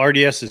throw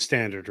RDS is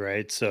standard,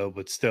 right? So,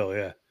 but still,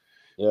 yeah.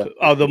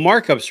 Yeah. The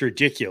markup's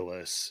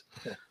ridiculous.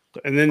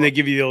 And then they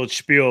give you the old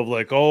spiel of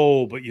like,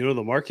 oh, but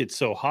the market's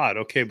so hot.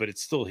 Okay, but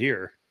it's still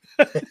here.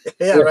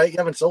 Yeah, right. You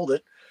haven't sold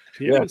it.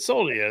 You haven't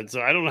sold it yet. So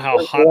I don't know how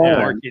hot the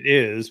market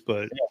is,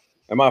 but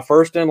am I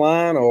first in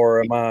line or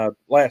am I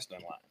last in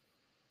line?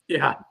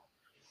 Yeah.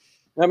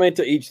 I mean,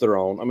 to each their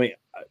own. I mean,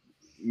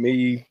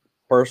 me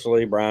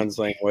personally, Brian's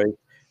the same way.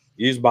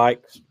 Used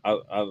bikes,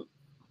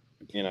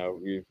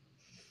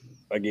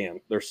 again,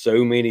 there's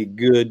so many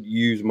good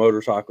used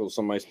motorcycles.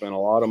 Somebody spent a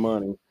lot of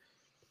money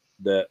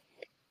that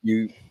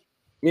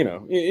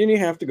and you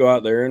have to go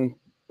out there and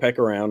peck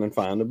around and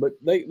find them, but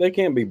they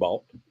can be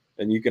bought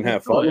and you can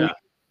have fun. Oh, yeah.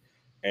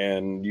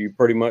 And you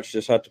pretty much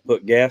just have to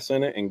put gas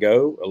in it and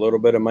go, a little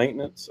bit of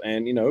maintenance.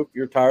 And, if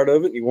you're tired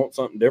of it, you want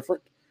something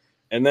different.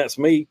 And that's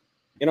me.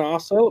 I'll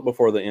sell it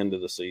before the end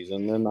of the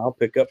season. Then I'll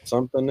pick up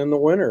something in the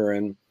winter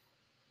and,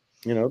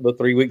 the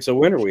 3 weeks of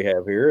winter we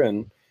have here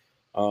and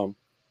go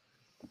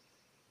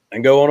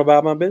on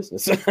about my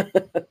business.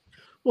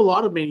 Well, a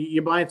lot of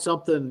you buying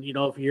something,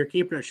 if you're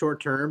keeping it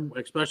short term,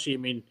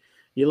 especially,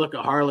 you look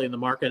at Harley in the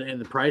market and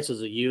the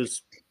prices of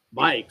used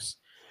bikes.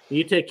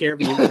 You take care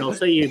of it.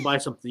 Say you buy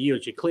something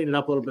used, you clean it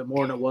up a little bit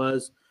more than it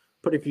was,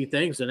 put a few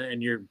things in it,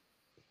 and you're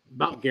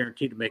about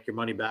guaranteed to make your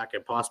money back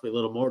and possibly a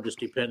little more, just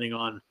depending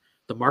on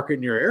the market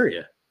in your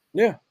area.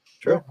 Yeah,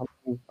 sure.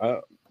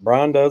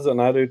 Brian does it,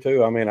 and I do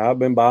too. I've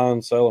been buying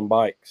and selling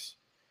bikes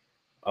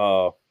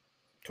 20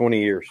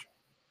 years.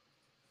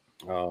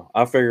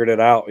 I figured it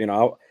out.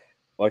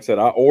 Like I said,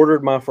 I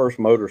ordered my first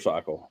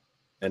motorcycle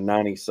in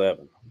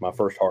 97, my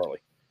first Harley.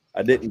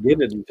 I didn't get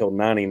it until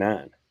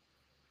 99.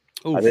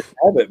 Oof. I didn't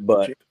have it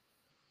but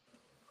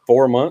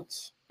 4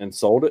 months and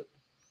sold it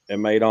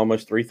and made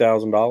almost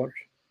 $3,000.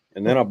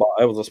 And then it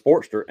was a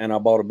Sportster, and I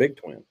bought a big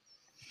twin.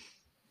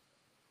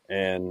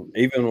 And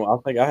even I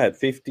think I had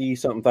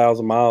 50-something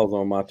thousand miles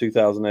on my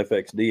 2000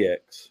 FX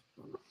DX,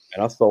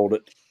 and I sold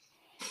it.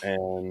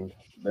 And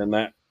then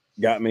that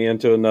got me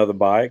into another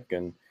bike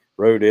and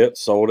rode it,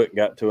 sold it,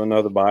 got to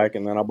another bike,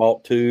 and then I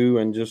bought two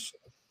and just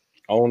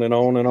on and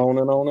on and on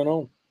and on and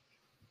on.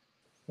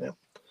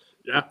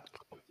 Yeah.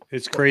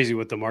 It's crazy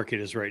what the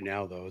market is right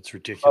now, though. It's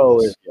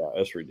ridiculous. Oh,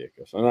 it's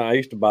ridiculous. And I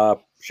used to buy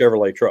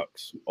Chevrolet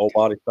trucks, old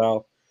body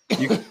style.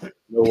 You can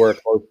nowhere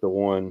close to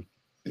one.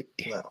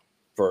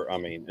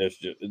 It's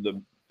just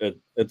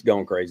it's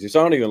going crazy.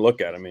 So I don't even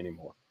look at them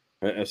anymore.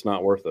 It's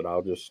not worth it.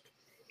 I'll just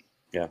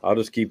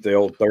keep the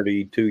old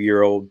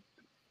 32-year-old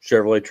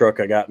Chevrolet truck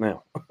I got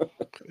now.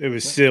 It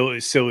was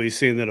silly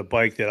seeing that a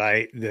bike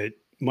that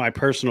my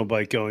personal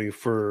bike going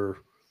for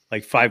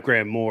like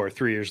 $5,000 more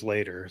 3 years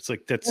later. It's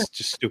like, that's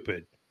just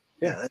stupid.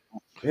 Yeah.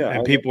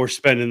 And people were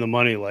spending the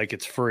money like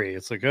it's free.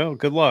 It's like, oh,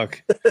 good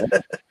luck.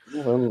 There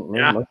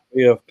must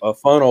be a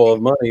funnel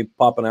of money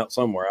popping out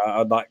somewhere.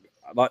 I'd like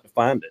to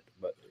find it,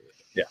 but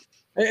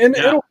and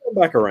it'll come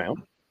back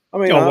around.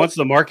 Once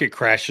the market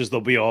crashes, they'll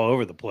be all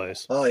over the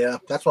place. Oh yeah,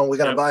 that's when we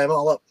got to buy them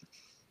all up.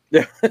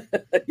 Yeah,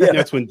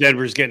 that's when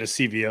Denver's getting a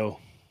CVO.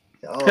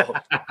 Oh.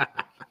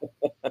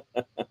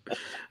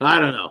 I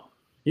don't know.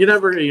 You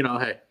never,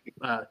 hey,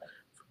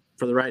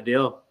 for the right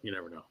deal, you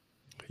never know.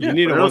 You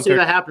need I don't see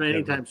that happening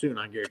anytime soon.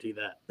 I guarantee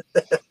that.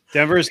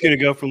 Denver's going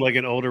to go from like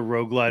an older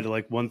Road Glide to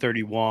like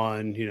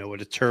 131,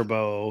 with a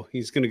turbo.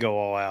 He's going to go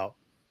all out.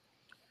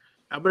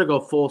 I'm going to go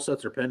full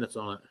sets or pendants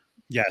on it.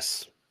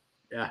 Yes.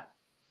 Yeah.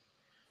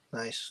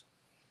 Nice.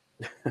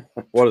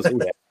 What is he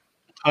at?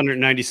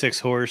 196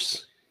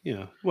 horse.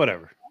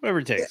 Whatever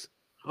it takes.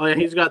 Oh yeah,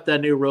 he's got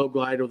that new Road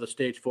Glide with a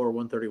Stage 4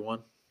 131.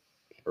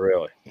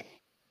 Really?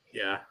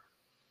 Yeah.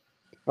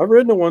 I've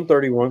ridden a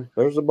 131.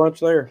 There's a bunch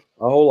there,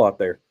 a whole lot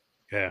there.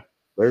 Yeah.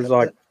 There's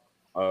like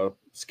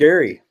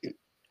scary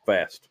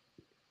fast.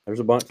 There's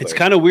a bunch. It's there.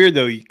 kind of weird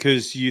though,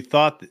 because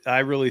I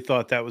really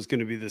thought that was going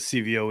to be the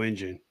CVO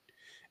engine,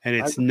 and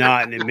it's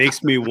not, and it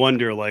makes me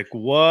wonder, like,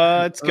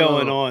 what's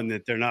going on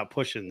that they're not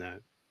pushing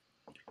that.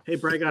 Hey,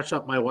 Brad, I got to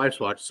shop my wife's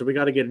watch, so we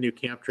got to get a new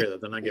camp trailer.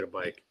 Then I get a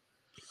bike.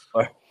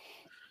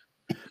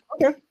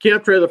 Okay.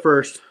 Camp trailer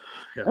first.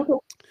 Yeah. Okay.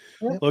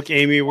 Yeah. Look,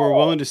 Amy, we're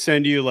willing to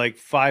send you like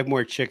 5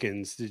 more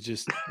chickens to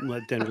just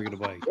let Denver get a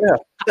bike.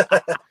 Yeah.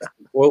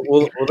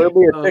 Will there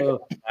be a chicken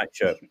night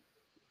show?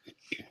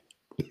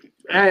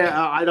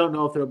 I don't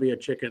know if there'll be a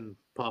chicken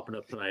popping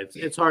up tonight.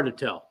 It's hard to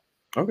tell.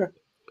 Okay.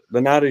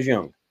 The night is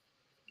young.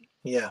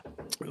 Yeah.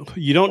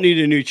 You don't need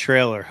a new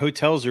trailer.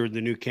 Hotels are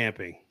the new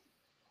camping.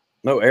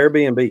 No,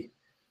 Airbnb.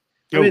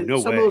 I mean, no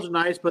some way. of those are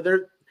nice, but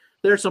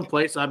there's some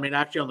places. I mean,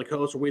 actually on the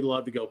coast where we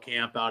love to go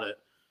camp out at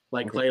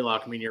like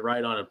Claylock. I mean, you're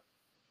right on a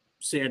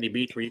sandy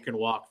beach where you can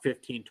walk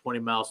 15, 20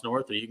 miles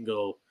north, or you can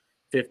go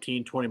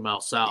 15, 20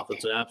 miles south.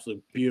 It's an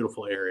absolutely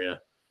beautiful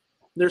area.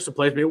 There's some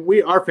places. I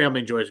mean, our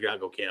family enjoys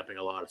go camping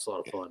a lot. It's a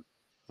lot of fun.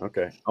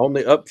 Okay. On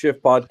the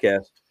Upshift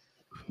podcast,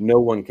 no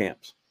one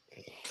camps.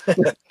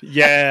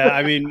 Yeah,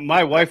 I mean,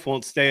 my wife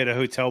won't stay at a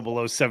hotel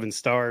below 7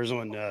 stars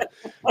on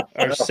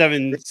or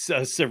 7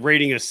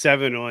 rating of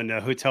 7 on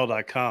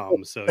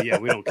hotel.com. So yeah,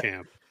 we don't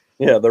camp.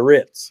 Yeah, the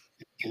Ritz.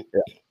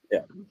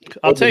 Yeah.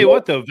 I'll tell you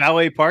what though,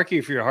 valet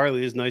parking for your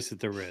Harley is nice at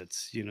the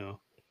Ritz. You know,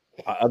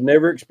 I've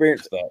never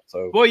experienced that.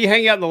 So well, you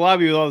hang out in the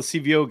lobby with all the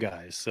CVO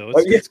guys, so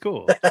it's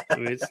cool. I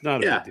mean, it's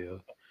not a big deal.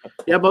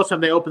 Yeah, most of the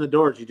time they open the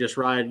doors, you just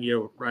ride in.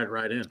 You ride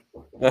right in.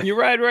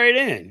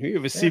 You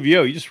have a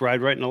CVO, you just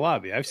ride right in the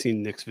lobby. I've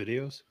seen Nick's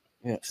videos.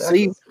 Yeah,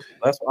 exactly.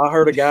 That's what I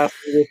heard a guy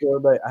say this the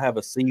other day. I have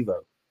a CVO.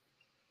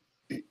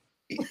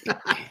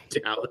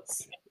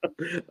 Dallas.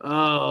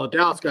 Oh,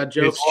 Dallas got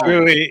jokes. It's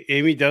true.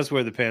 Amy does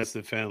wear the pants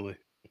of the family.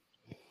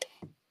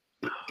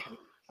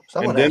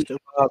 Someone has to.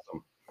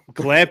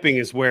 Glamping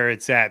is where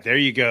it's at. There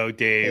you go,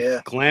 Dave.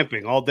 Yeah.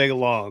 Glamping all day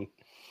long.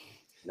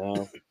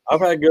 No,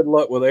 I've had good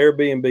luck with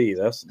Airbnb.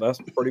 That's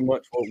pretty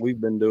much what we've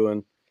been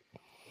doing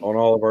on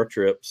all of our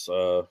trips.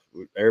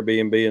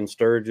 Airbnb in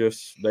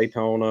Sturgis,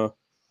 Daytona.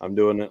 I'm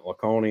doing it in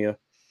Laconia,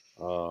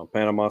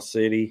 Panama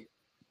City.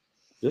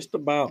 Just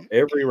about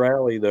every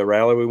rally. The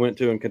rally we went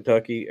to in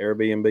Kentucky,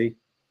 Airbnb.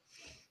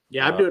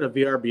 Yeah, I'm doing a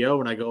VRBO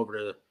when I go over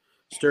to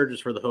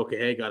Sturgis for the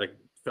Hokahay.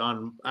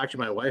 Actually,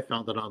 my wife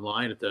found it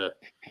online at the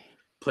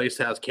place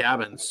has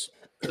cabins,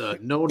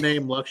 no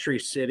name luxury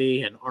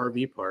city and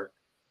RV park.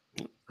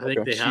 I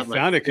think they have. She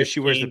found it because she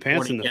wears the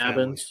pants in the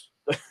cabins.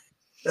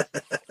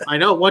 I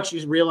know. Once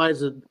she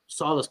realized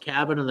saw this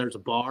cabin and there's a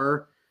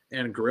bar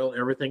and grill,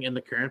 everything in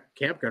the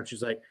campground,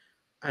 she's like,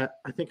 I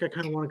think I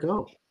kind of want to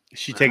go. Is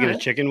she taking a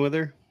chicken with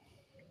her?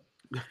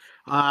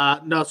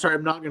 No, sorry,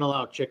 I'm not going to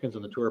allow chickens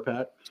on the tour,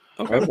 Pat.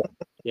 Okay.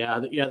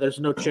 Yeah. There's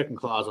no chicken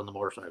claws on the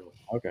motorcycle.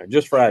 Okay,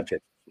 just fried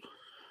chicken.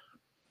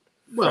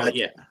 Well,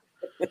 yeah.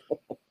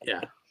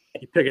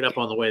 You pick it up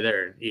on the way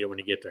there and eat it when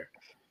you get there.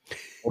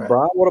 Well,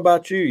 Brian, what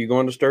about you? You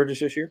going to Sturgis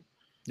this year?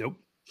 Nope.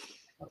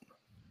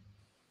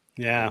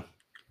 Yeah.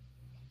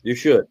 You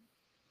should.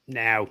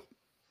 Now.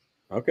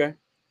 Okay.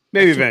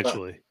 Maybe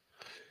eventually.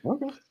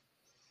 Okay.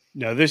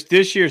 No,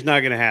 this year's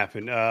not going to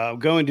happen. I'm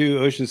going to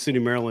Ocean City,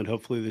 Maryland,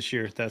 hopefully this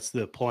year. That's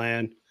the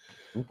plan.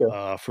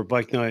 Okay. For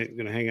bike night, I'm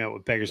going to hang out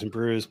with Beggars and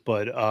Brews.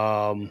 But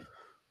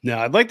no,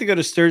 I'd like to go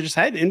to Sturgis.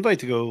 I had an invite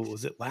to go.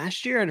 Was it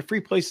last year? I had a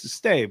free place to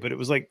stay, but it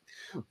was like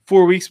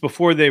 4 weeks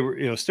before they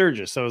were,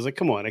 Sturgis. So I was like,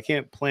 come on, I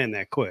can't plan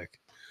that quick.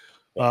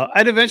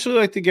 I'd eventually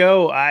like to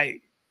go.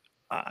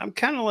 I'm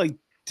kind of like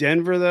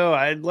Denver, though.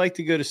 I'd like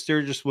to go to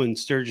Sturgis when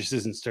Sturgis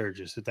isn't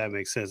Sturgis, if that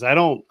makes sense.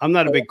 I'm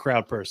not a big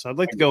crowd person. I'd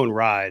like to go and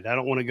ride. I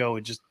don't want to go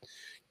and just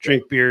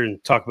drink beer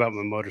and talk about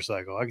my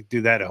motorcycle. I could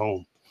do that at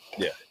home.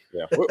 Yeah.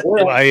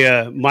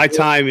 My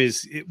time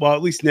is, well,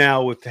 at least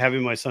now with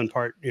having my son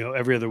part,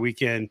 every other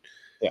weekend.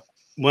 Yeah.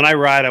 When I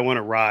ride, I want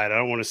to ride. I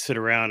don't want to sit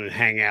around and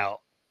hang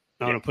out.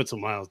 I want to put some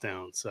miles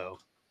down. So,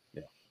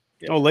 yeah.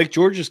 Oh, Lake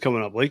George is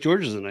coming up. Lake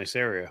George is a nice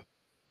area.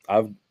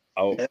 I've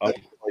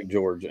Lake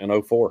George in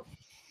 2004.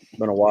 It's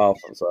been a while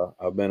since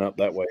I've been up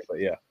that way, but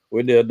yeah,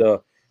 we did.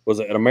 Was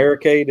it an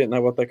Americade? Isn't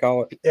that what they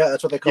call it? Yeah,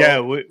 that's what they call it.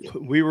 Yeah,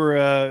 we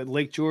were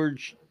Lake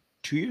George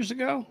 2 years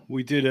ago.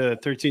 We did a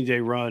 13-day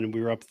run and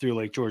we were up through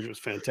Lake George. It was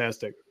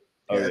fantastic.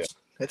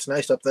 It's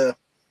nice up there.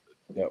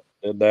 Yep,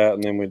 did that,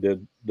 and then we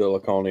did the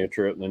Laconia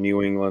trip, the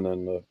New England,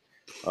 and the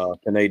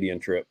Canadian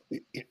trip.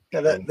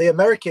 Yeah, the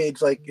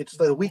Americade's it's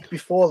the week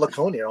before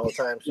Laconia all the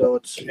time, so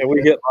it's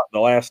we get like the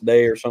last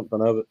day or something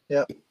of it.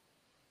 Yeah.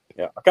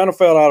 Yeah, I kind of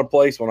felt out of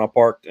place when I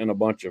parked in a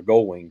bunch of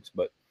Gold Wings,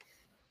 but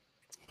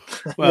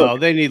well,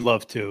 they need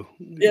love too.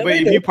 Yeah, but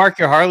if you park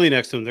your Harley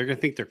next to them, they're gonna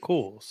think they're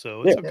cool.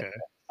 So it's okay.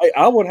 Hey,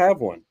 I would have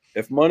one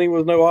if money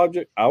was no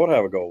object. I would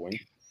have a Gold Wing.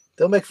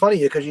 They'll make fun of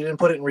you because you didn't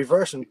put it in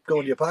reverse and go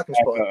into your parking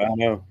spot. I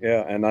know,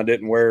 yeah, and I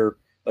didn't wear.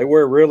 They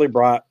wear really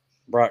bright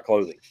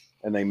clothing,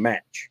 and they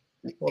match.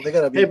 Well, they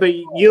gotta be. Hey, but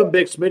you and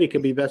Big Smitty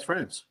could be best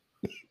friends.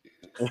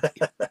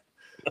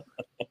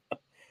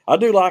 I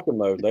do like them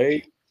though.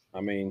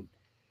 I mean,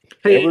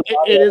 hey,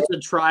 it is a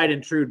tried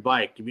and true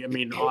bike. I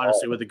mean,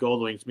 honestly, with the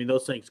Gold Wings, I mean,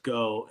 those things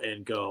go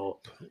and go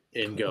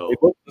and go.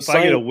 If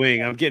I get a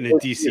wing, I'm getting a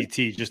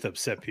DCT just to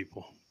upset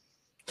people.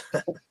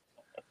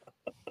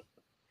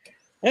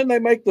 And they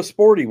make the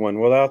sporty one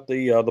without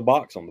the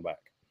box on the back.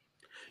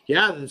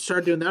 Yeah, they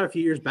started doing that a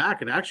few years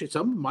back, and actually,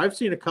 some of them I've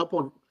seen a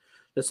couple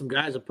that some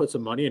guys have put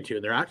some money into,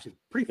 and they're actually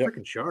pretty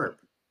freaking sharp.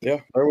 Yeah,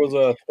 there was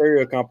a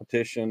stereo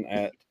competition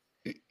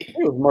it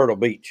was Myrtle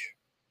Beach,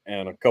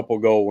 and a couple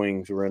Gold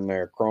Wings were in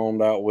there,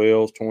 chromed out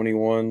wheels,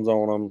 21s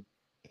on them,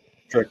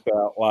 tricked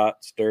out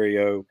lights,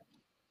 stereo.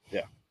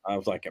 Yeah, I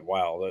was thinking,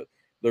 wow,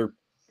 they're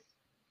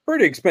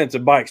pretty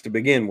expensive bikes to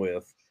begin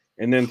with,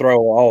 and then throw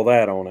all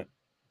that on it.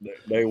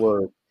 They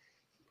were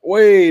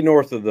way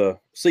north of the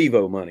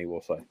Sevo money,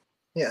 we'll say.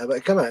 Yeah,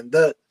 but come on,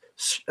 the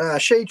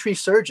Shade Tree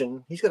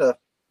Surgeon, he's got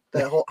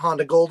that whole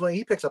Honda Goldwing.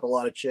 He picks up a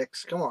lot of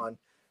chicks. Come on,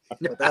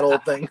 with that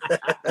old thing.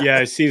 Yeah,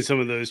 I've seen some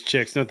of those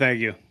chicks. No,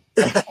 thank you.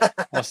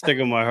 I'll stick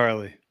on my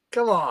Harley.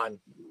 Come on.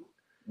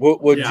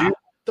 Would you?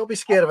 Don't be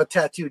scared of a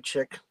tattooed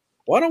chick.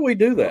 Why don't we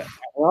do that?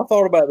 Well, I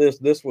thought about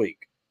this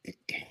week.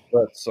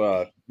 Let's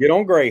get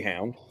on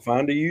Greyhound,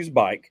 find a used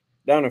bike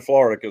down in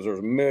Florida because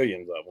there's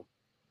millions of them,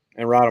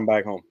 and ride them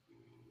back home.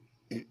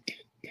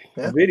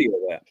 Yeah. Video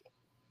that.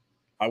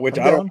 Which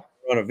I don't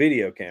run a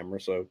video camera,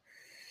 so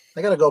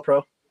I got a GoPro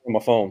on my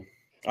phone.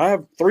 I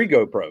have 3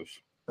 GoPros.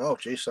 Oh,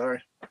 geez,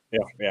 sorry.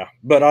 Yeah,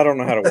 but I don't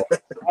know how to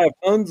work. I have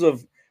tons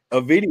of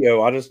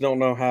video. I just don't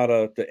know how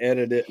to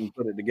edit it and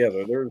put it together.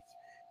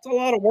 It's a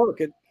lot of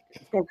work. It's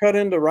going to cut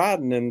into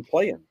riding and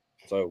playing.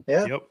 So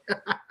yeah. Yep.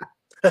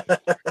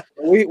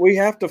 we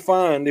have to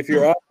find, if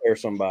you're out there,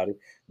 somebody.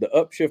 The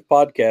Upshift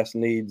podcast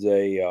needs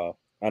an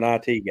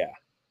IT guy,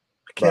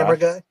 camera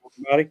guy.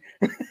 Somebody.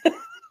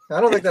 I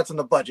don't think that's in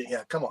the budget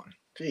yet. Come on,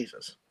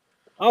 Jesus.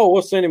 Oh,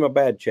 we'll send him a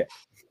bad check.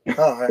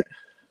 All right.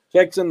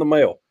 Check's in the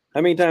mail.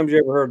 How many times you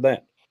ever heard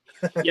that?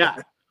 Yeah,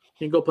 you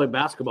can go play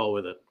basketball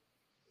with it.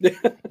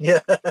 Yeah.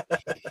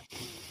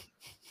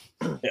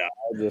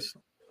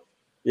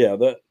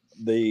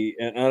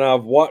 And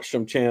I've watched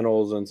some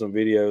channels and some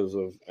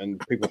videos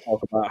and people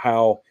talk about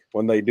how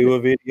when they do a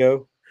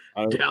video,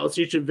 Dallas,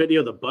 you should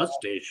video the bus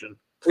station.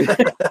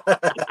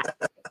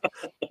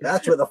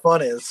 That's where the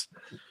fun is.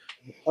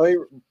 I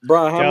mean,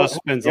 Brian, Dallas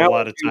spends a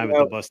lot of time at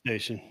the bus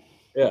station.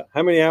 Yeah.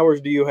 How many hours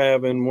do you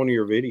have in one of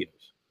your videos,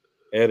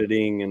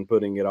 editing and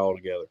putting it all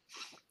together?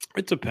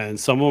 It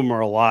depends. Some of them are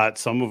a lot.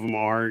 Some of them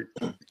aren't.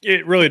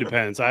 It really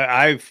depends.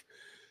 I've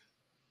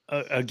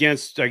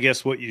against, I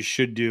guess, what you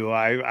should do.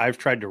 I've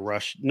tried to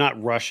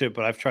not rush it,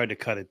 but I've tried to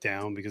cut it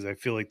down because I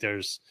feel like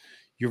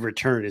your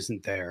return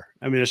isn't there.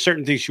 I mean, there's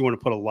certain things you want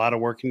to put a lot of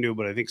work into,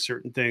 but I think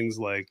certain things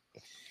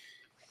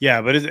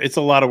but it's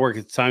a lot of work.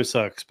 It's time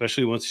suck,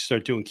 especially once you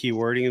start doing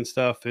keywording and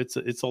stuff. It's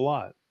a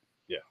lot.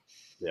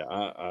 Yeah.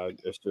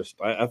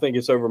 I think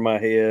it's over my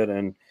head,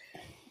 and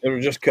it'll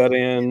just cut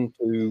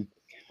into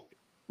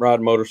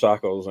ride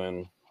motorcycles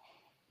and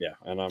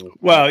I'm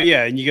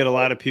and you get a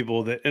lot of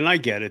people and I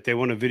get it. They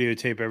want to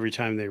videotape every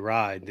time they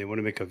ride. They want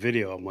to make a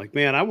video. I'm like,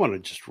 man, I want to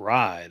just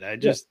ride. I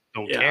just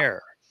don't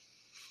care.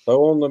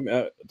 Throw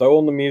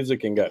on the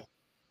music and go.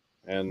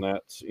 And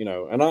that's,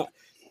 and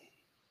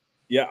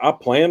I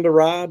plan to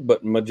ride,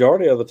 but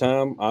majority of the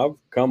time I've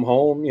come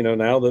home,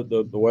 now that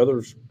the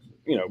weather's,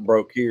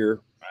 broke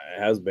here. It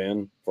has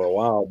been for a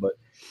while, but,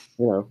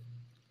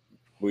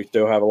 we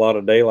still have a lot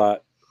of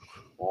daylight.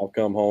 I'll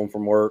come home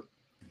from work,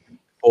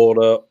 pulled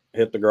up,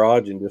 hit the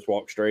garage, and just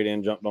walked straight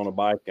in, jumped on a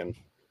bike, and,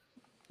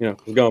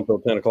 was gone until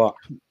 10 o'clock.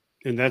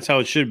 And that's how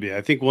it should be.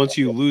 I think once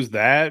you lose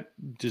that,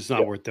 it's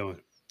not worth doing.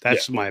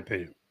 That's my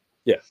opinion.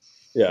 Yeah.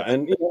 Yeah.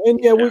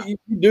 We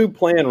do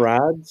plan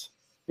rides.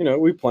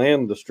 We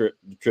plan the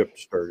trip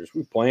to Sturgis.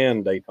 We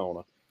plan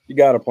Daytona. You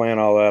got to plan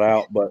all that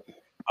out. But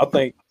I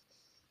think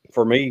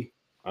for me,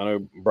 I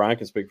know Brian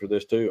can speak for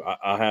this too.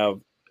 I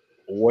have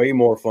way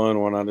more fun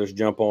when I just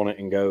jump on it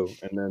and go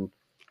and then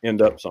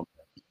end up somewhere.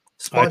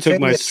 I took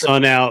my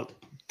son out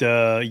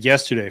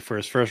yesterday for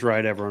his first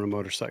ride ever on a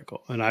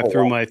motorcycle. And I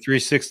threw my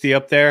 360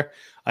 up there.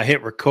 I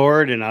hit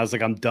record and I was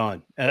like, I'm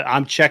done.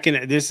 I'm checking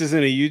it. This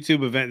isn't a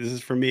YouTube event. This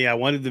is for me. I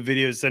wanted the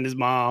video to send his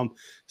mom,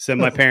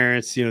 send my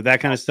parents, that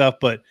kind of stuff.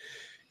 But,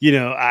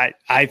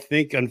 I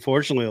think,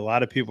 unfortunately, a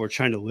lot of people are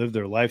trying to live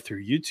their life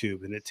through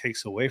YouTube and it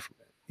takes away from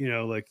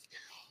it.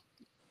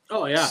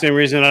 Oh, yeah. Same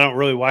reason I don't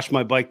really wash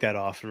my bike that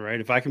often, right?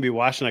 If I can be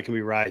washing, I can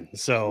be riding.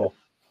 So,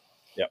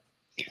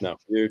 no.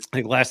 I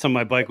think last time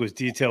my bike was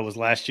detailed was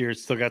last year.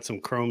 It's still got some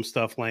chrome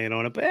stuff laying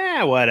on it,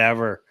 but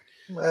whatever.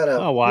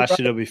 I'll wash it.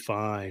 It'll be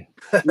fine.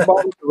 You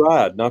bought it to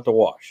ride, not to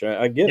wash.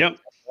 I get it.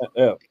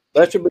 Yeah.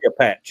 That should be a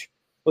patch.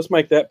 Let's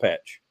make that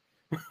patch.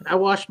 I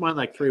washed mine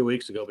like 3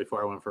 weeks ago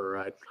before I went for a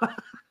ride.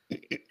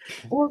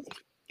 Well,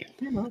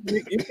 you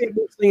can't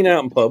be seen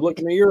out in public.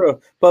 I mean, you're a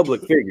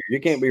public figure. You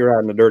can't be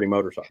riding a dirty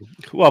motorcycle.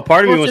 Well,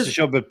 part of me wants to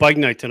show up at bike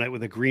night tonight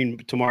with a green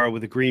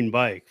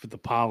bike with the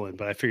pollen,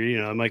 but I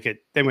figured,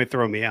 they might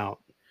throw me out.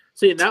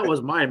 See, that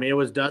was mine. I mean, it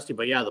was dusty,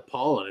 but the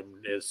pollen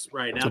is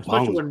right now,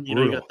 especially when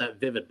you got that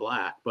vivid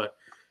black. But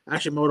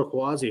Actually, Moto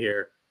Kawazi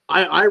here.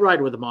 I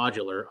ride with a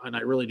modular, and I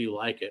really do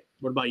like it.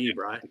 What about you,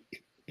 Bri?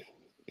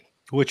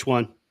 Which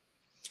one?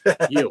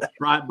 You,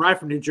 Bri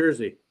from New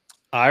Jersey.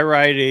 I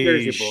ride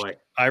Jersey boy.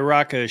 I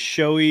rock a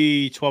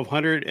Shoei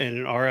 1200 and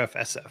an RF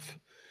SF.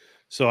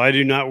 So I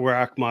do not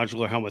rock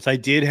modular helmets. I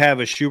did have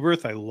a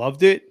Schuberth. I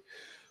loved it.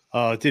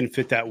 It didn't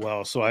fit that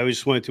well. So I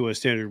just went to a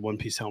standard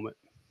one-piece helmet.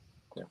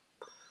 Yeah.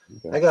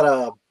 Okay. I got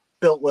a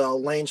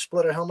Biltwell lane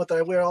splitter helmet that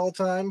I wear all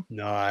the time.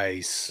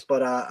 Nice.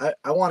 But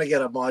I want to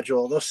get a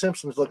module. Those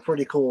Simpsons look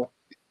pretty cool.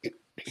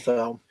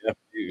 So yeah,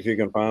 if you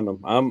can find them.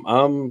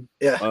 I'm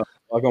yeah.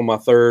 Like on my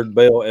third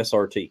Bell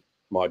SRT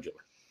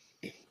modular.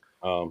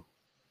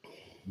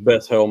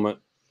 Best helmet,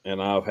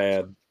 and I've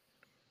had,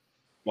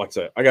 like I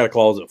said, I got a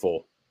closet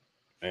full.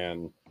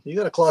 And you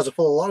got a closet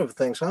full of a lot of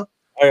things, huh?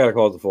 I got a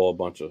closet full of a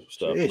bunch of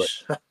stuff. But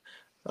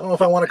I don't know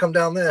if I want to come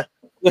down there.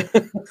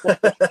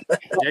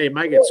 Yeah, you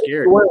might get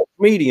scared.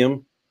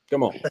 Medium,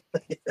 come on.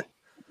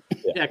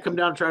 Yeah, come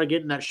down and try to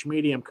get in that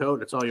schmedium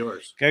coat. It's all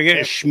yours. Gotta get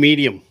a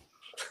schmedium.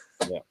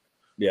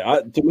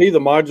 Yeah. To me, the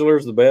modular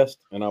is the best,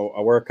 and I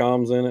wear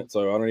comms in it,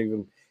 so I don't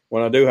even.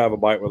 When I do have a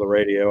bike with a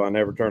radio, I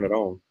never turn it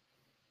on.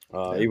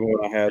 Even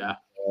when I had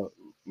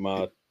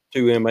my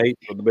two M8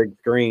 with the big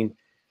screen,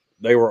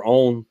 they were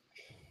on,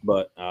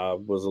 but I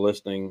was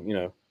listening,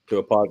 to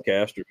a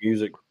podcast or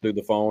music through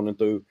the phone and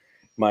through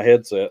my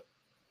headset.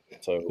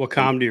 So, what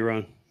comm do you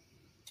run?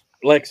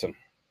 Lexan.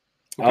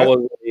 Okay. I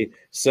was a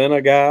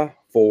Senna guy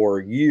for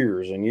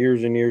years and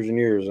years and years and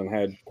years, and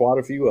had quite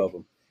a few of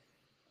them.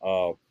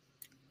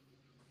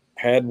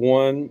 Had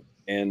one,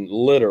 and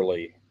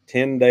literally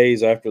 10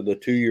 days after the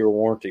 2-year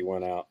warranty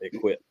went out, it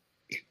quit.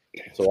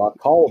 So I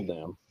called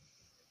them.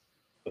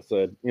 I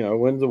said,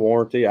 when's the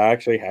warranty? I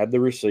actually had the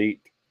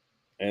receipt,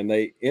 and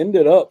they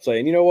ended up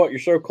saying, you know what, you're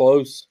so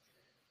close,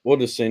 we'll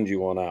just send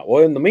you one out.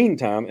 Well, in the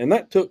meantime, and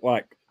that took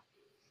like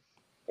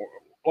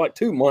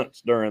 2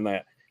 months during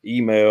that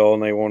email,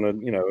 and they wanted,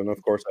 and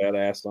of course I had to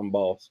ask some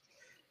boss.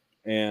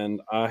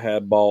 And I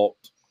had bought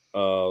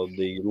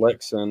the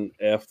Lexan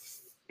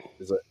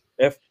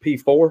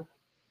FP4?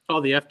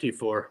 Oh, the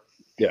FT4.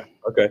 Yeah.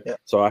 Okay. Yeah.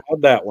 So I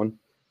had that one,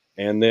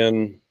 and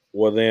then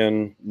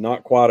within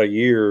not quite a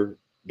year,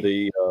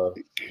 the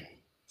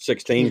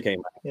 16 came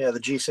out. Yeah, the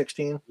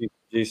G16.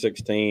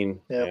 G16.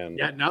 Yeah. And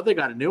Yeah, now they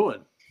got a new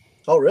one.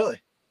 Oh,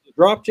 really? it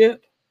dropped yet?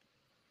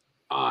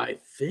 I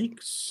think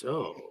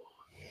so.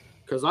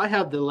 Because I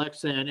have the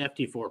Lexan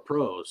FT4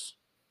 Pros.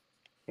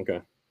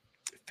 Okay.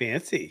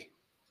 Fancy.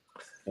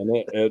 And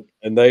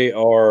they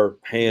are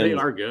They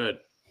are good.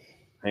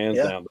 Hands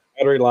down. The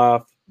battery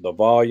life, the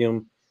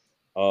volume.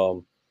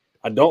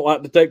 I don't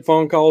like to take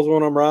phone calls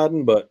when I'm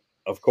riding, but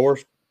of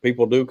course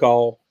people do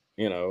call,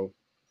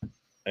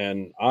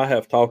 and I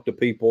have talked to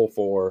people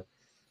for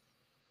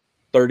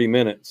 30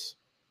 minutes,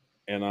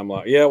 and I'm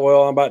like, yeah,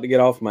 well, I'm about to get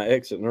off my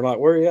exit. And they're like,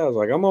 where are you at? I was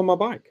like, I'm on my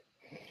bike.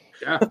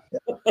 Yeah.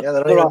 Yeah,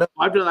 they don't even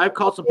know. I've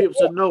called some people,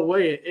 said, no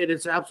way. It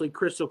is absolutely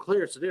crystal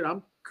clear. So, dude,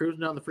 I'm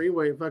cruising down the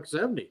freeway at fucking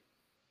 70.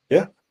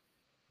 Yeah.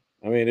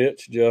 I mean,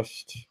 it's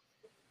just,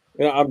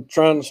 I'm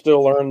trying to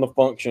still learn the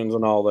functions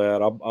and all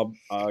that.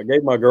 I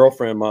gave my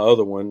girlfriend my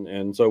other one,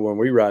 and so when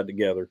we ride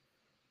together,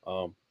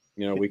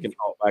 we can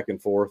talk back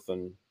and forth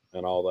and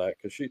all that,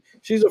 because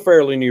she's a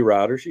fairly new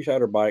rider. She's had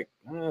her bike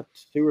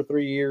 2 or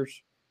 3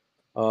 years.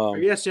 I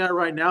guess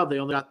right now they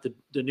only got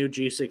the new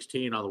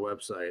G16 on the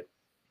website.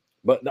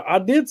 But I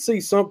did see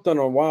something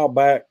a while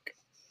back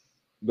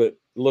that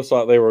looks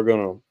like they were going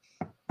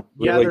to.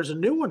 Yeah, there's a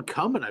new one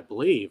coming, I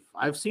believe.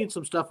 I've seen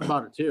some stuff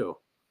about it too.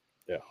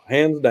 Yeah,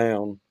 hands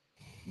down.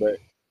 But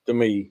to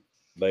me,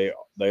 they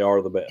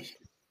are the best.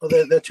 Well,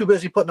 they're too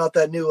busy putting out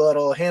that new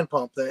little hand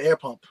pump, the air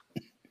pump,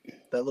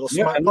 that little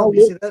smart pump.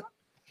 You see that?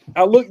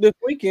 I looked this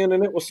weekend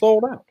and it was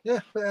sold out. Yeah,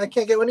 I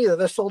can't get one either.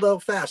 They're sold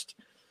out fast.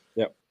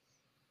 Yep.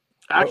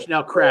 Actually,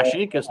 now Crash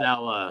Inc. is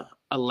now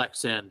a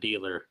Lexan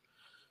dealer.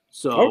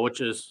 So,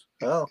 which is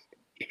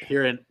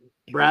here in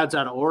Brad's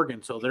out of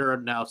Oregon, so they're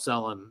now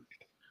selling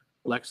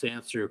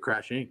Lexans through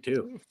Crash Inc.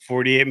 too.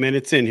 48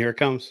 minutes in, here it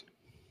comes.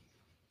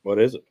 What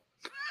is it?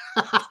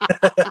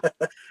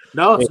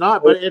 No, it's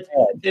not, but it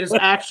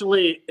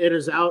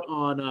is out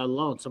on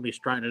loan. Somebody's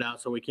trying it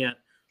out, so we can't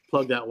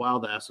plug that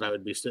wild ass that I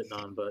would be sitting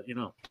on, but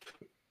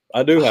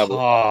I do have it.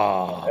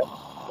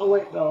 Oh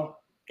wait, no.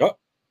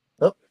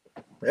 Oh,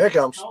 there it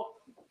comes.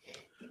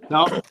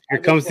 No. Here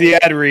comes the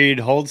ad read.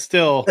 Hold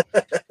still.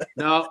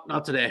 No,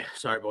 not today.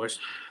 Sorry, boys.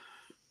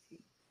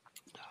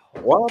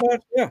 Wild ass,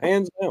 yeah,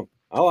 hands down.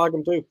 I like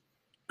them too.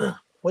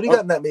 What do you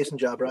got in that mason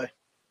job, Rye?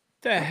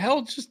 The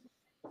hell?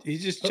 He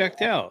just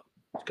checked out.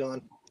 It's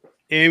gone.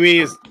 Amy,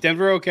 is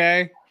Denver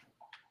okay?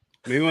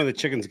 Maybe one of the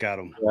chickens got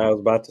him. I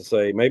was about to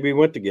say, maybe he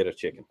went to get a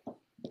chicken.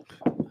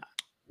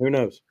 Who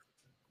knows?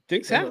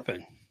 Things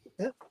happen.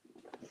 Yeah.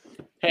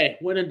 Hey,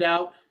 when in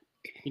doubt,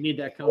 you need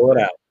that Pull it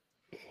company. out.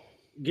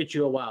 Get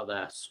you a wild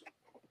ass.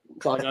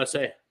 That's all I gotta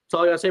say. That's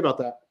all I gotta say about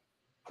that.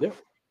 Yeah,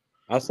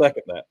 I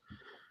second that.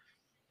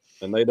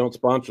 And they don't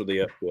sponsor the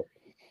Upshift,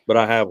 but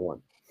I have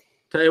one.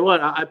 Tell you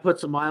what, I put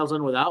some miles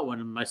in without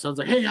one, and my son's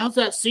like, "Hey, how's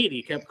that seat?"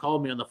 He kept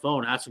calling me on the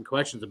phone, asking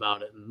questions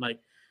about it, and I'm like,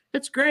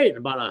 "It's great." And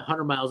about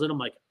 100 miles in, I'm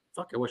like,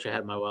 "Fuck, I wish I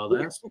had my wild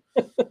ass."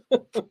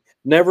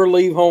 Never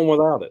leave home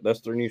without it.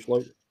 That's their new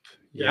slogan.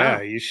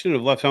 Yeah, you shouldn't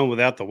have left home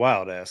without the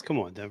wild ass. Come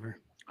on, Denver.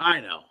 I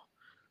know,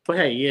 but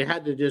hey, you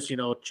had to just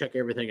check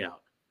everything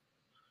out.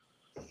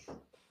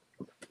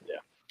 Yeah,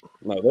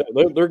 no,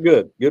 they're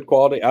good, good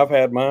quality. I've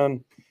had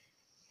mine.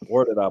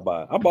 Where did I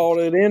buy it? I bought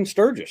it in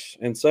Sturgis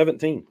in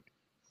 17.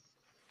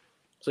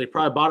 So you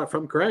probably bought it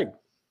from Craig.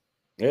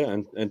 Yeah,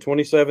 in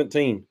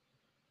 2017,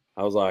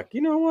 I was like,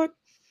 you know what?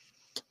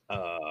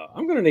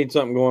 I'm going to need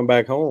something going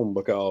back home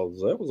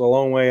because that was a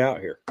long way out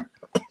here. And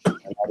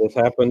I just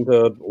happened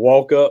to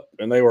walk up,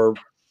 and they were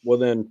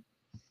within,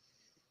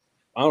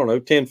 I don't know,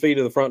 10 feet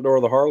of the front door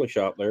of the Harley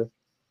shop there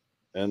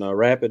in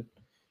Rapid,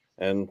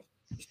 and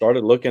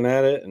started looking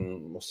at it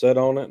and sat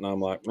on it, and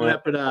I'm like, What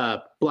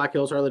happened Black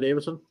Hills Harley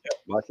Davidson? Yeah,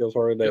 Black Hills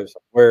Harley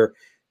Davidson, where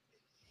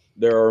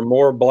there are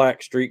more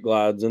black street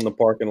glides in the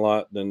parking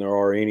lot than there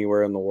are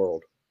anywhere in the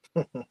world.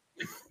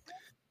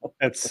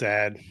 That's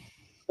sad.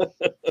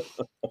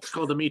 It's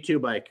called the Me Too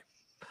bike.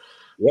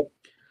 Yep.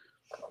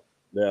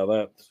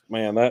 Yeah,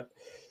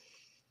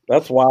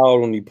 that's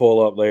wild when you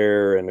pull up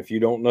there, and if you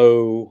don't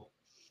know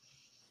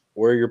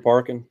where you're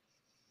parking,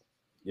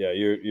 yeah,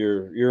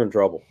 you're in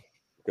trouble.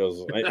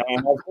 Because I've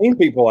seen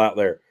people out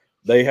there,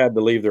 they had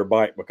to leave their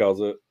bike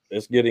because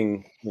it's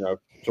getting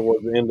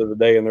towards the end of the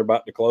day, and they're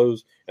about to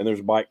close, and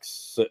there's bikes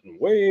sitting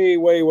way,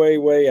 way, way,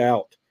 way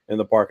out in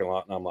the parking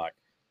lot, and I'm like,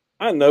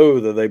 I know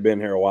that they've been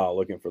here a while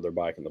looking for their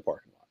bike in the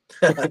parking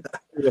lot.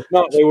 If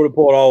not, they would have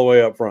pulled all the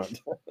way up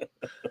front,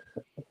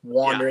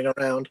 wandering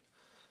around.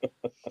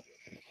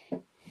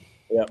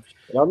 Yeah,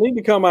 y'all need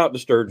to come out to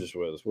Sturgis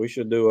with us. We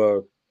should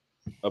do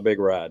a big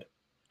ride.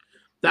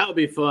 That would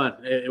be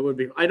fun. It would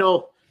be. I know,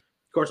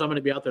 of course, I'm going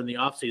to be out there in the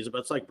off season, but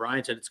it's like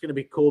Brian said, it's going to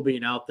be cool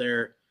being out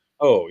there.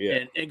 Oh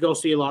yeah, and go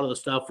see a lot of the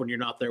stuff when you're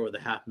not there with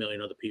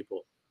 500,000 other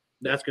people.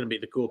 That's going to be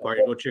the cool part.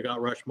 You go check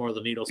out Rushmore,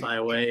 the Needles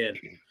Highway, and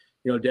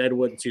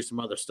Deadwood, and see some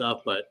other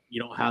stuff, but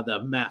you don't have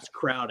that mass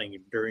crowding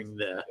during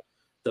the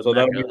so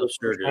that'll be of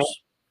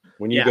Sturgis.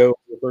 When you go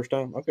the first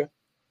time, okay.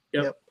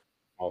 Yep.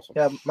 Awesome.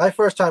 Yeah, my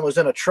first time was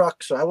in a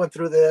truck, so I went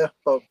through there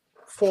about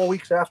 4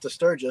 weeks after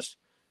Sturgis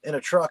in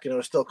a truck, and it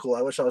was still cool.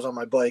 I wish I was on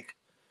my bike,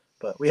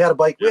 but we had a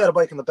bike. We had a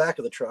bike in the back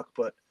of the truck,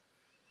 but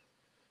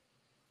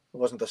it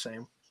wasn't the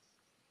same.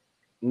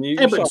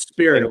 But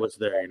spirit was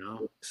there,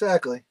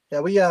 Exactly.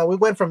 Yeah, we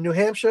went from New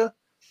Hampshire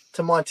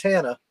to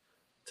Montana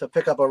to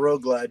pick up a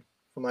road glide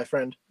for my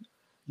friend.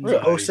 It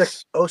was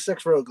Nice. a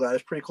 06 road glide.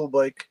 It's a pretty cool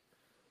bike.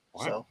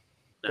 Wow. So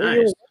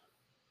nice.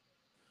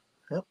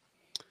 Yep.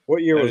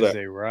 What year was That is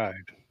that? a ride.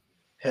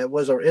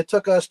 It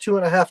took us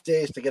 2.5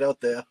 days to get out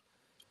there.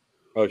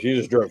 Oh, so you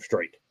just drove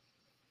straight.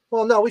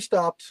 Well, no, we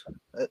stopped.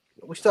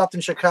 We stopped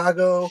in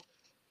Chicago,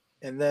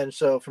 and then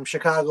so from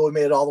Chicago we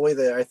made it all the way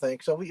there. I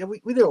think so. We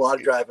did a lot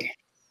of driving.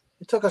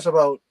 It took us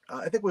about.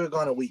 I think we were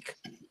gone a week.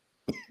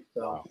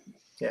 So,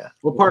 yeah.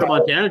 What part of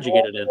Montana did you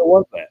get it in? What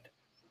was that?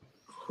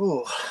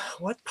 Ooh,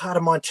 what part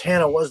of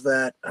Montana was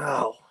that?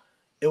 Oh,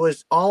 it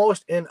was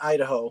almost in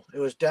Idaho. It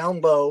was down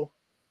low.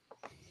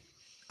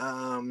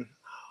 I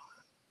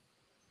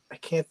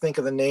can't think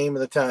of the name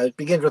of the town. It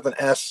begins with an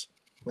S.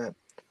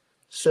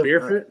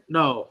 Spearfit?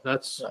 No,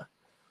 that's.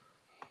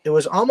 It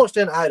was almost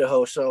in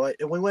Idaho, so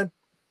we went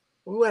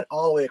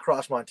all the way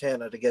across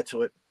Montana to get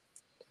to it.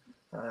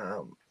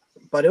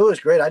 But it was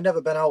great. I'd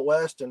never been out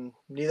west, and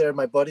neither had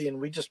my buddy. And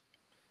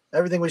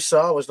everything we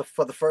saw was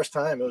for the first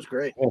time. It was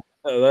great.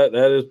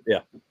 That is,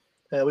 yeah.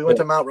 Yeah, we went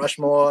to Mount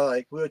Rushmore.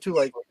 Like we were two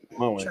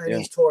Chinese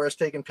yeah. tourists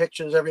taking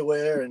pictures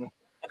everywhere, and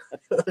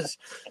it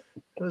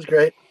was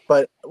great.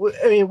 But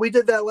we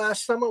did that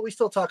last summer. We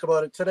still talk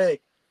about it today.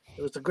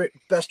 It was the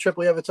best trip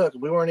we ever took.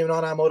 We weren't even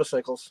on our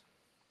motorcycles.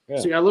 Yeah.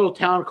 So you got a little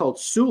town called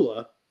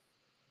Sula.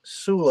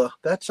 Sula,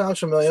 that sounds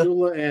familiar.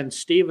 Sula and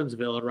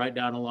Stevensville, right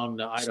down along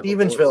the Idaho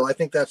Stevensville, border. I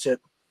think that's it.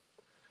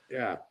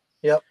 Yeah.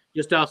 Yep.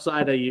 Just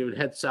outside of you,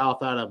 head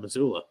south out of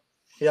Missoula.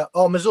 Yeah.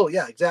 Oh, Missoula.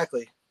 Yeah,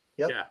 exactly.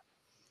 Yep. Yeah.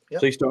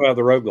 Yep. So you still have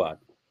the road glide.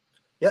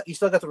 Yeah, you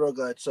still got the road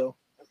glide. So.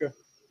 Okay.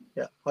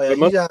 Yeah. Oh, yeah. It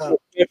must be a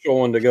special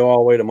one to go all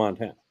the way to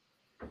Montana.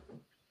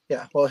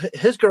 Yeah. Well,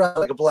 his garage is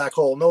like a black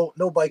hole.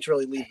 No bikes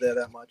really leave there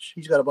that much.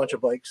 He's got a bunch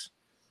of bikes.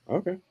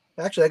 Okay.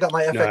 Actually, I got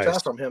my FXR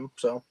Nice. from him.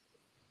 So.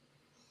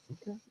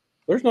 Okay.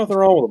 There's nothing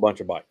wrong with a bunch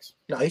of bikes.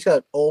 No, he's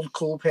got old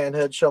cool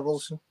panhead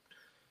shovels,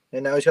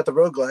 and now he's got the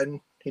road glide.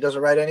 And he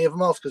doesn't ride any of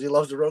them else because he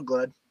loves the road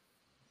glide.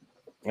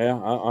 Yeah,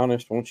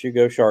 honest. Once you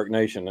go Shark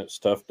Nation, it's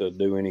tough to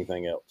do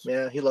anything else.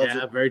 Yeah, he loves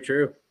Yeah, it. very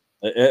true.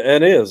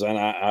 It is, and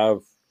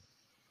I've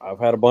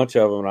had a bunch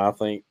of them, and I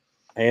think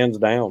hands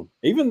down,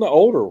 even the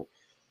older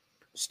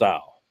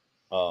style.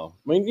 In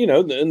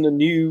the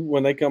new,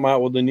 when they come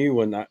out with the new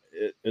one,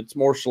 it's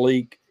more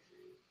sleek.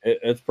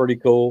 It's pretty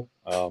cool.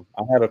 I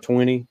had a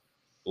 20,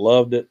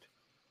 loved it,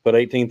 put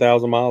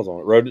 18,000 miles on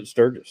it, rode it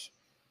Sturgis,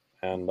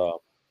 and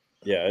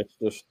it's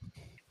just,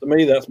 to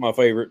me, that's my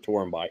favorite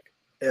touring bike.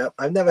 Yeah,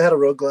 I've never had a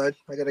road glide.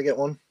 I got to get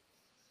one.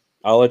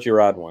 I'll let you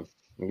ride one.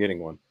 I'm getting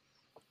one.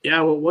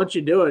 Yeah, well, once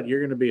you do it,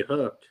 you're going to be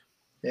hooked.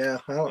 Yeah,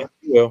 I don't know.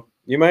 Well,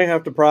 you may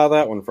have to pry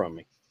that one from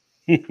me.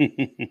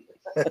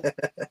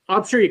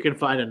 I'm sure you can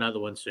find another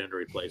one soon to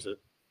replace it.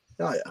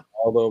 Oh yeah.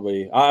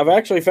 Although I've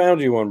actually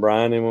found you one,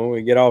 Brian, and when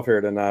we get off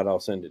here tonight, I'll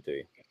send it to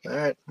you. All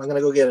right, I'm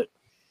gonna go get it.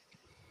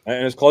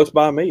 And it's close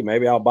by me.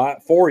 Maybe I'll buy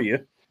it for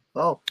you.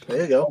 Oh,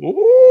 there you go.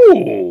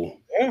 Ooh.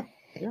 Yeah,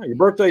 your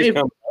birthday's Hey,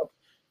 coming up.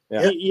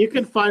 Yeah. You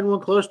can find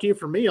one close to you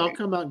for me. I'll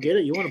come out and get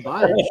it. You want to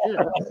buy it?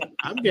 Shit.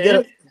 I'm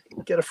Get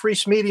game. a free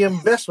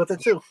medium vest with it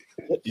too.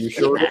 You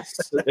sure?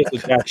 It's a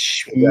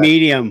jacket.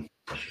 Medium.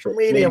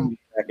 Medium.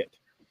 Jacket.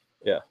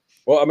 Yeah.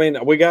 Well, I mean,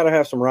 we got to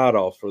have some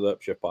write-offs for the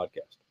Upshift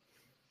podcast.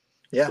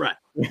 Yeah. Right.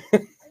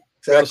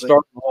 Got to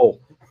start the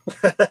hole.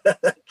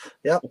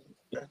 Yep.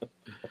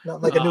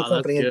 Not like a new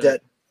company in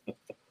debt.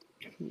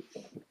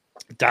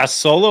 Das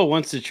Solo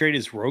wants to trade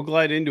his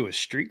roguelite into a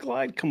street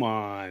glide? Come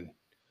on.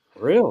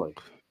 Really?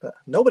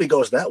 Nobody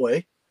goes that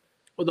way.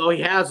 Although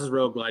he has his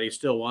rogue glide, he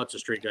still wants a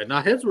street glide.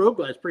 Now his rogue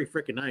glide is pretty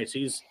freaking nice.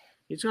 He's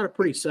got a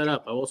pretty set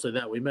up. I will say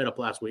that. We met up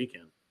last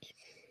weekend.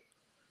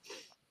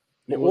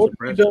 What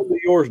have you done to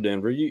yours,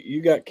 Denver?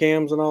 You got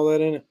cams and all that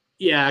in it?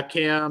 Yeah,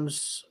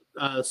 cams,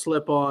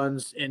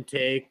 slip-ons,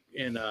 intake,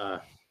 and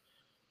the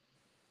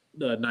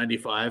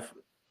 95.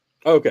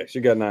 Okay, so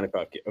you got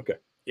 95 kit. Okay.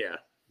 Yeah.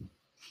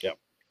 Yep.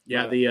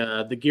 Yeah,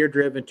 the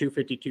gear-driven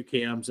 252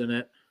 cams in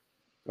it.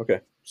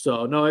 Okay.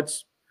 So no,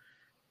 it's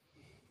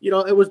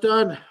it was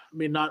done. I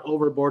mean, not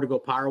overboard to go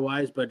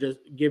power-wise, but just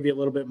give you a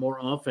little bit more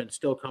oomph and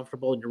still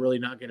comfortable, and you're really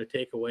not going to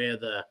take away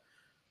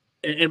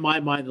in my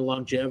mind, the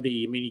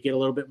longevity. I mean, you get a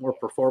little bit more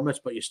performance,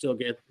 but you still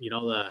get,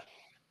 the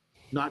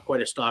not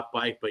quite a stock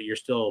bike, but you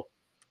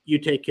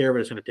take care of it.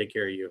 It's going to take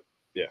care of you.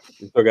 Yeah.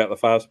 You still got the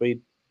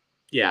 5-speed?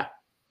 Yeah.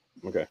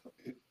 Okay.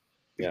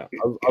 Yeah.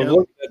 I was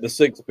looking at the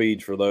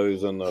 6-speeds for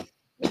those and the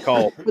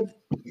call.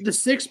 The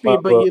 6-speed,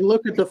 but you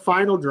look at the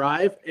final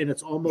drive and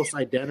it's almost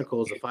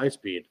identical as a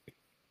 5-speed.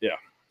 Yeah.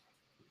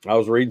 I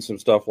was reading some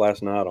stuff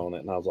last night on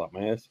it and I was like,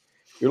 man,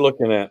 you're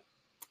looking at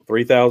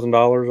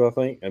 $3,000, I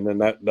think. And then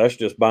that's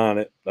just buying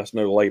it. That's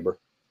no labor.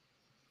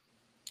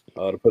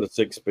 To put a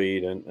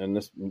 6-speed and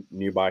this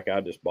new bike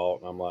I just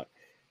bought. And I'm like,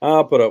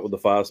 I'll put up with the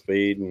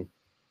 5-speed and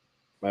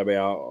maybe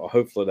I'll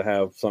hopefully to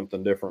have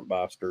something different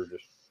by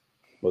Sturgis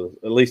with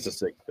at least a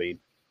 6-speed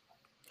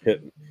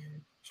hitting.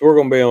 So we're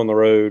going to be on the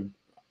road,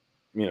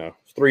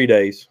 it's 3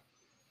 days.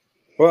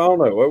 Well, I don't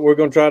know. We're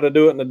going to try to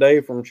do it in a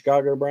day from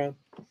Chicago, Brian?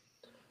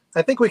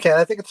 I think we can.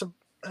 I think it's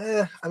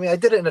I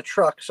did it in a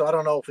truck, so I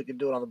don't know if we can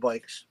do it on the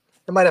bikes.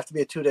 It might have to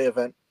be a 2-day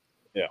event.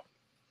 Yeah.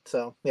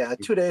 So,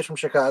 2 days from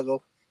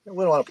Chicago.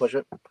 We don't want to push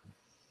it.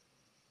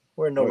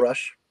 We're in no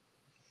rush.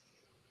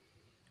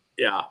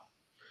 Yeah.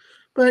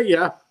 But,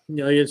 you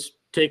just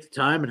take the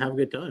time and have a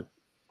good time.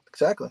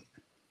 Exactly.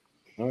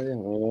 Oh, yeah.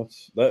 Well,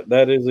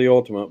 that is the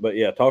ultimate. But,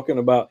 yeah, talking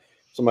about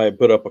somebody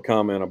put up a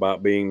comment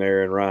about being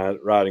there and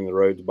riding the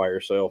roads by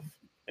yourself.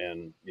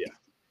 And,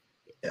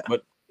 yeah.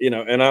 But,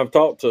 and I've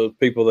talked to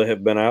people that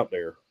have been out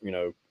there,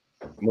 a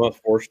month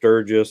before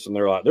Sturgis, and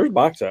they're like, there's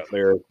bikes out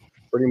there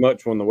pretty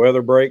much when the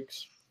weather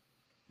breaks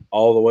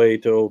all the way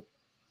till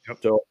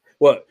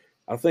what?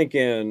 I think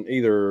in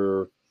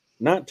either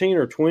 19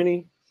 or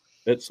 20,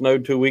 it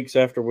snowed 2 weeks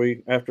after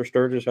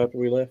Sturgis, after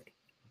we left.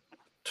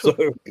 So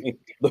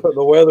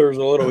the weather is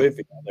a little iffy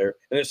out there,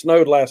 and it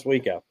snowed last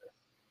week out there.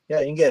 Yeah,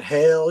 you can get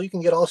hail. You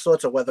can get all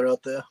sorts of weather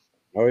out there.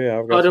 Oh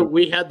yeah,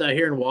 we had that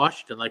here in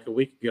Washington like a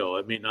week ago.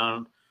 I mean,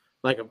 on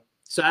like a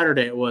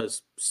Saturday it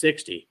was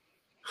 60.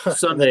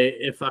 Sunday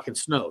it fucking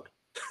snowed.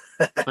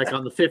 Like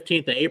on the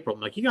 15th of April.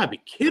 I'm like, you gotta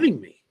be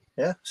kidding me.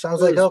 Yeah,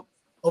 sounds like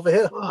over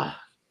here.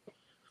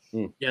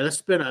 Yeah, this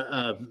has been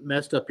a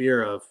messed up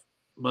year of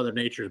Mother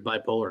Nature's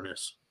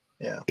bipolarness.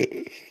 Yeah.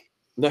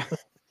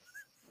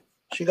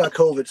 She got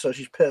COVID, so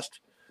she's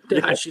pissed.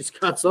 Yeah, she's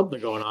got something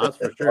going on, that's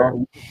for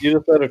sure. You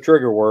just said a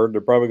trigger word.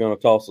 They're probably going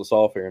to toss us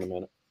off here in a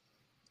minute.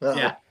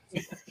 Yeah.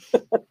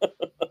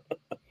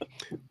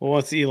 Well,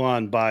 once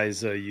Elon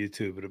buys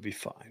YouTube, it'll be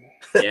fine.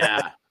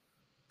 Yeah.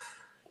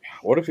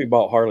 What if he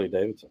bought Harley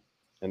Davidson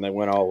and they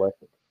went all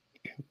electric?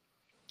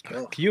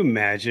 Can you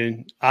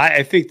imagine?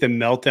 I think the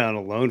meltdown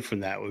alone from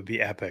that would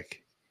be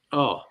epic.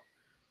 Oh,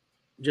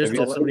 just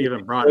that somebody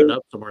even brought it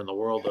up somewhere in the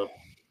world of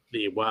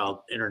the wild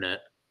internet.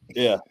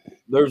 Yeah,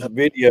 there's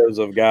videos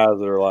of guys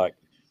that are like,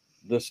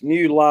 this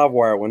new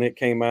Livewire, when it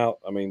came out,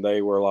 I mean,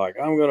 they were like,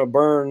 I'm going to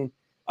burn.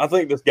 I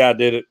think this guy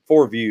did it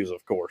for views,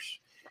 of course.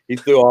 He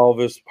threw all of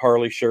his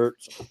Harley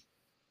shirts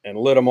and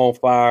lit them on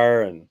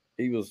fire, and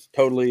he was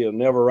totally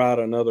never ride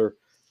another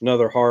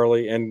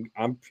Harley, and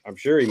I'm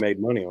sure he made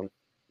money on it.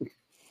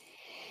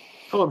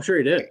 Oh, I'm sure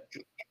he did.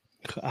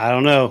 I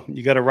don't know.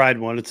 You got to ride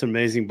one. It's an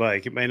amazing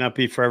bike. It may not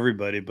be for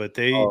everybody, but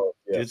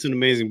it's an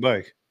amazing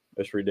bike.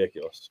 It's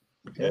ridiculous.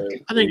 Yeah.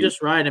 I think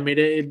just right. I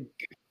mean,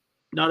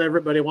 not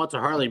everybody wants a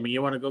Harley. I mean,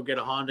 you want to go get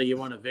a Honda, you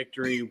want a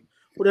Victory,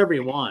 whatever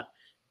you want.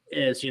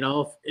 Is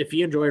if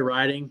you enjoy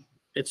riding,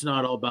 it's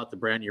not all about the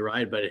brand you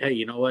ride. But hey,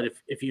 you know what?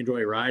 If you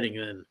enjoy riding,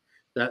 then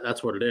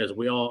that's what it is.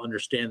 We all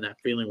understand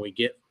that feeling we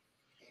get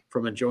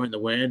from enjoying the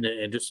wind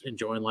and just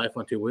enjoying life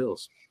on two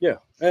wheels. Yeah,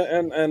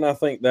 and I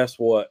think that's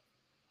what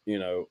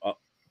a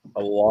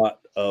lot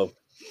of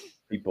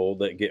people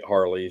that get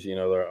Harleys,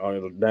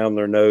 they're down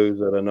their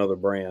nose at another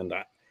brand.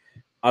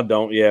 I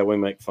don't. Yeah, we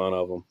make fun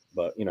of them,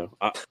 but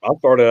I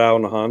started out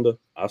on a Honda.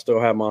 I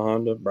still have my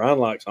Honda. Brian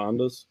likes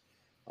Hondas.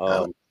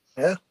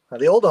 Yeah,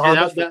 the older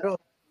Hondas.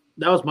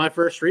 That was my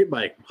first street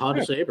bike,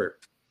 Honda Sabre.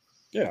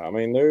 Yeah, I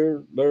mean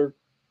they're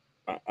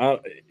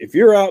if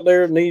you're out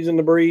there knees in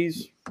the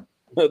breeze,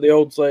 the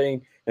old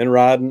saying, and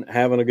riding,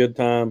 having a good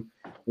time,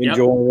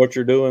 enjoying what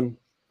you're doing,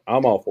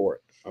 I'm all for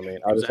it. I mean,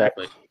 I just have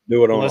to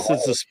do it on unless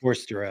it's a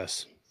sports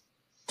dress.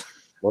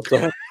 What's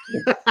that?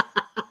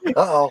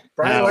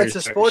 Brian likes the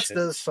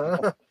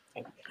Sportsters.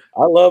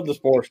 I love the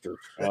Sportsters.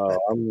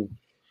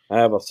 I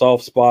have a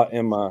soft spot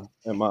in my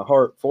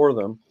heart for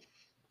them.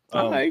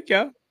 There you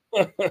go.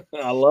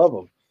 I love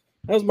them.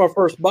 That was my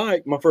first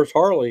bike, my first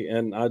Harley,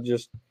 and they're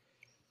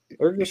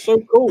just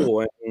so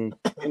cool. And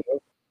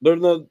they're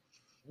the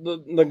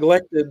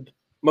neglected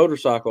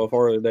motorcycle of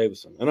Harley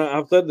Davidson. And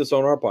I've said this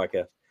on our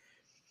podcast.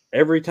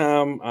 Every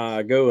time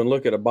I go and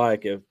look at a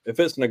bike, if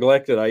it's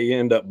neglected, I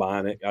end up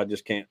buying it. I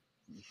just can't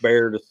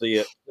bear to see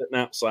it sitting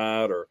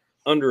outside or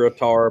under a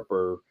tarp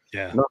or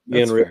not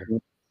being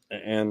ridden.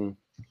 And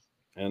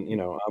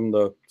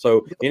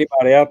so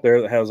anybody out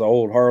there that has an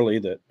old Harley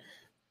that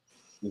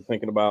you're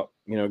thinking about,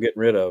 getting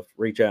rid of,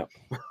 reach out.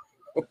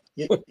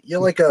 You're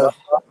like a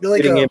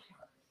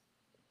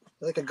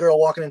girl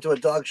walking into a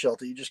dog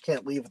shelter. You just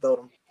can't leave without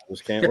him.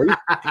 Just can't leave.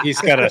 He's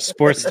got a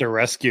Sportster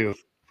rescue.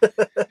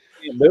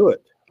 Can't do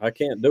it. I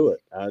can't do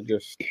it. I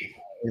just,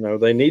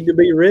 they need to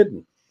be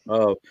ridden.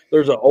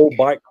 There's an old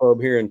bike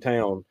club here in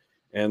town,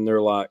 and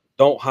they're like,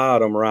 "Don't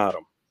hide them, ride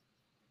them."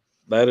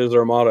 That is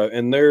their motto.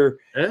 And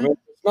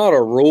it's not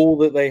a rule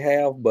that they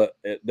have, but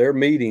at their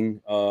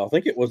meeting, I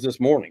think it was this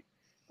morning,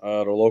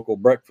 at a local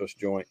breakfast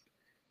joint,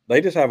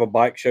 they just have a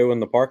bike show in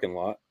the parking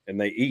lot, and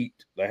they eat.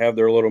 They have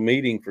their little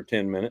meeting for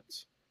 10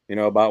 minutes,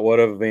 about what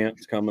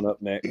event's coming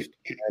up next.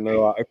 And they're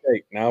like,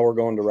 "Okay, now we're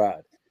going to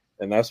ride."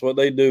 And that's what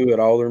they do at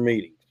all their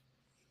meetings.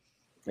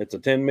 It's a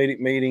 10-minute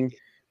meeting.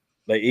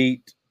 They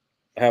eat,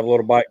 have a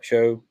little bike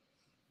show,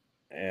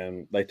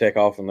 and they take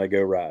off and they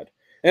go ride.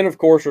 And of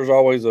course, there's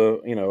always a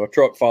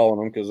truck following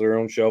them because they're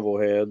on shovel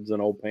heads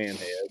and old pan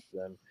heads.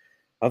 And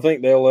I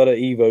think they'll let an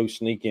Evo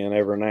sneak in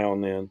every now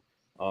and then.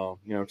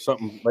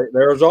 Something.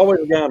 There's always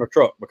a guy in a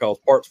truck because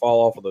parts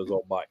fall off of those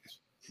old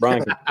bikes.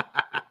 Brian's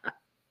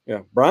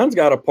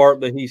got a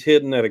part that he's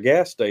hidden at a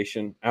gas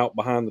station out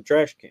behind the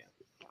trash can.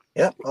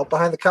 Yeah, out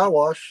behind the car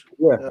wash.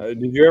 Yeah.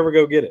 Did you ever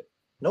go get it?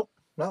 Nope.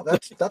 No,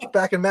 that's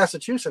back in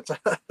Massachusetts.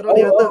 I don't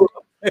even know.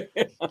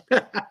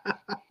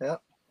 Yeah.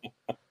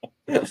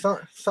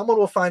 Someone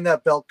will find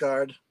that belt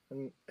guard,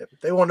 and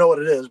they won't know what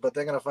it is, but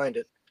they're going to find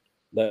it.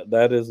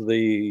 That is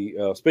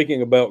the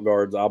speaking of belt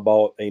guards, I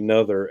bought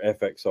another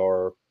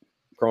FXR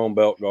chrome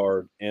belt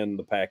guard in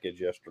the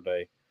package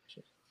yesterday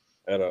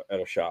at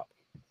a shop.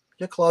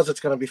 Your closet's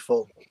going to be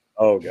full.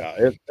 Oh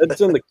God,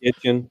 it's in the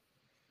kitchen.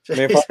 I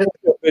mean, if I take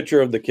a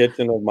picture of the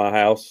kitchen of my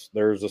house,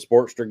 there's a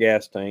Sportster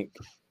gas tank.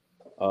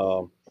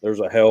 There's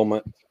a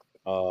helmet.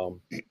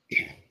 And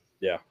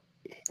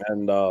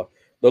the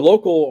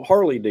local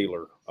Harley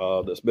dealer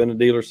that's been a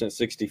dealer since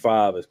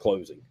 '65 is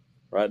closing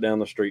right down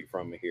the street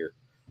from me here.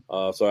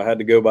 So I had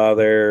to go by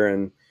there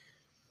and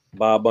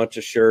buy a bunch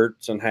of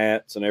shirts and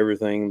hats and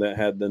everything that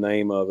had the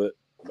name of it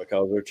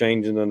because they're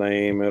changing the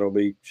name. It'll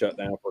be shut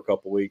down for a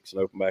couple of weeks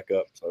and open back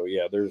up. So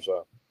there's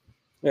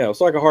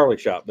it's like a Harley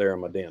shop there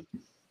in my den.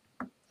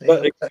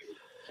 But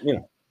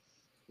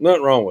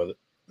nothing wrong with it.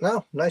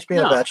 No, nice being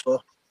a bachelor.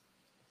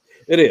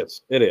 It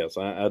is.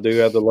 I do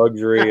have the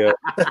luxury of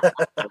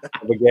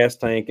a gas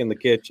tank in the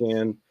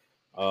kitchen.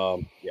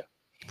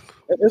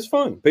 It's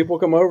fun. People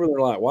come over and they're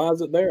like, "Why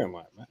is it there?" I'm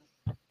like, "Man,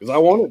 because I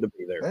want it to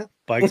be there."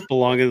 Bikes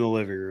belong in the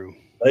living room.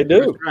 They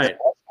do. That's right.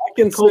 I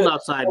can cold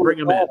outside. Bring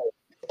them in.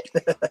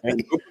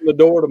 And open the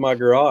door to my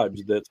garage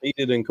that's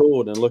heated and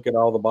cooled and look at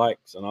all the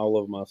bikes and all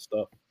of my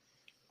stuff.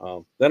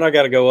 Then I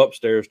got to go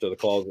upstairs to the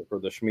closet for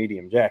the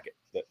Schmedium jacket.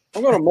 But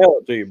I'm going to mail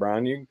it to you,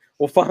 Brian.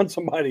 We'll find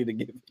somebody to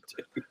give it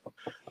to you.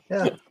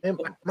 Yeah,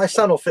 my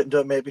son will fit into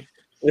it maybe.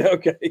 Yeah,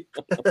 okay.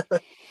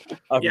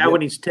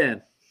 When he's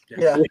 10.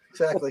 Yeah,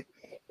 exactly.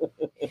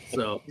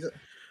 So he's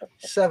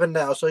 7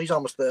 now, so he's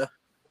almost there.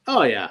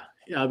 Oh yeah,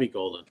 I'll be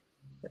golden.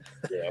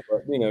 Yeah,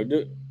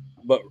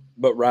 but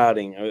but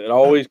riding, it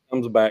always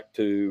comes back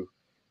to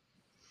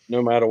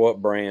no matter what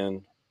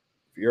brand,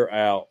 if you're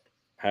out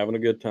having a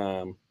good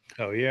time.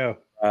 Oh yeah,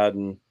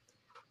 riding.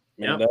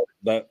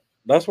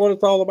 That's what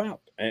it's all about.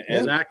 And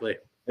exactly.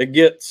 It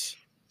gets,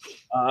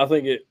 I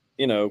think it,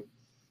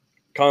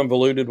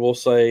 convoluted. We'll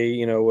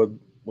say,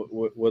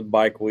 with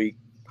Bike Week,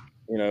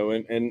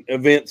 and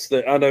events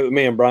that I know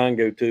me and Brian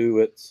go to.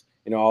 It's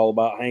all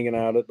about hanging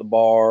out at the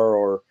bar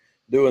or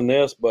doing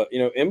this, but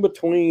in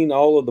between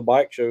all of the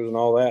bike shows and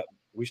all that,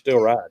 we still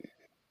ride.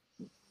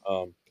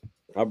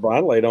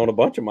 Brian laid on a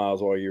bunch of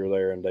miles while you were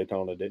there in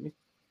Daytona, didn't you?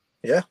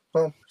 Yeah,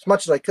 well, as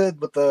much as I could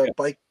with the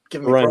bike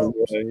giving me problems.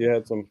 You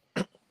had some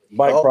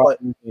bike Oh, but-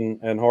 problems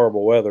and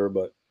horrible weather,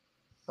 but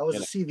I was a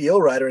CVO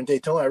rider in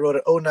Daytona. I rode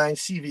an 09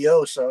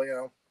 CVO, so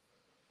Oof.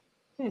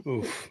 yeah, Did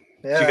you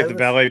it get the was-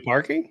 valet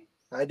parking?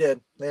 I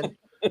did. Man,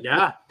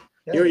 Yeah.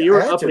 yeah, You were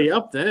I had to. uppity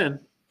up then.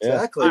 yeah.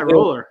 Exactly. High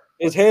roller.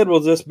 His head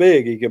was this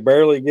big; he could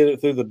barely get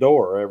it through the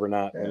door every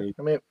night. Yeah. When he,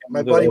 I mean, my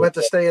into buddy the went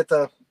to stay at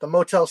the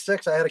Motel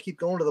 6. I had to keep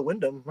going to the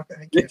Wyndham. I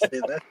can't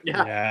stay there.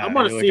 Yeah. I'm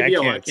on a you're like,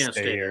 CVO. I can't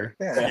stay here.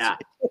 there. Yeah.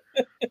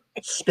 Yeah.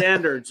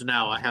 Standards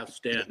now. I have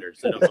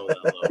standards. They don't go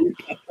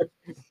that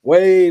low.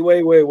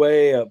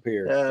 way up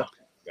here. Yeah.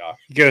 Gosh,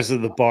 He goes to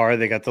the bar.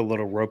 They got the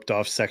little roped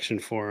off section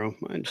for him.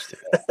 I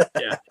understand.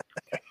 Yeah.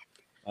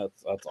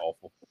 that's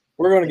awful.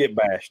 We're gonna get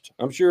bashed.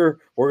 I'm sure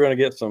we're gonna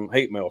get some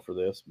hate mail for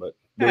this, but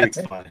That's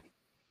fine.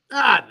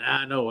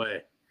 Nah, no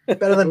way.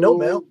 Better than no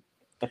mail.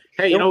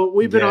 Hey,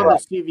 we've been on Yeah.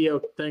 the CVO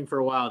thing for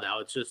a while now.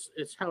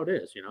 It's how it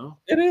is,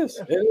 it is.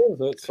 It is.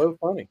 It's so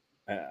funny.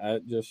 I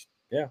just,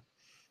 yeah.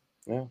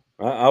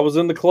 I was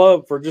in the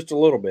club for just a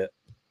little bit.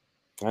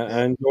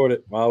 I enjoyed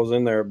it while I was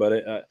in there,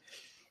 but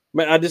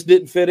I just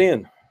didn't fit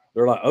in.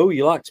 They're like, "Oh,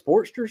 you like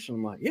Sportsters?" And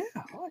I'm like, "Yeah,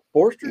 I like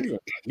Sportsters."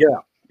 Get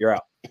out. You're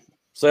out.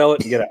 Sell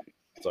it and get out.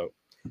 So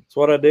that's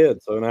what I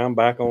did. So now I'm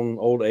back on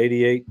old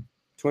 88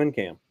 twin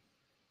cam.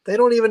 They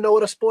don't even know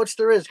what a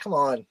Sportster is. Come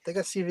on. They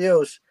got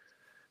CVOs.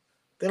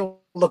 They don't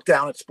look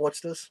down at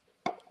Sportsters.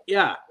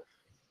 Yeah.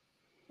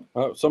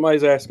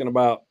 Somebody's asking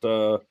about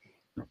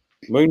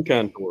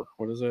Moonshine Tour.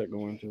 What is that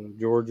going to?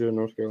 Georgia,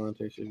 North Carolina,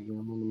 Texas, on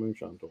the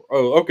Moonshine Tour.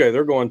 Oh, okay.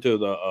 They're going to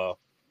the,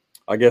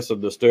 I guess, the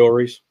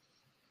distilleries.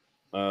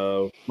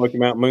 Smoky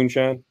Mountain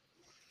Moonshine.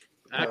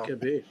 That No. could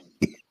be.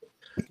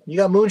 You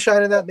got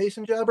moonshine in that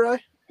Mason job, Bri?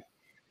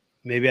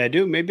 Maybe I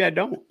do. Maybe I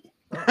don't.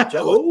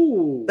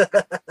 Oh.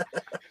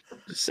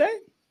 Just say.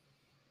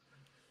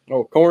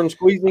 Oh, corn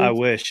squeezing. I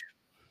wish.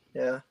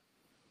 Yeah.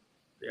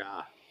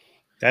 Yeah.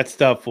 That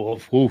stuff will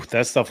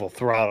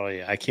throttle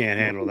you. I can't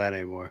handle that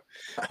anymore.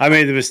 I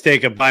made the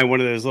mistake of buying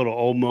one of those little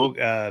old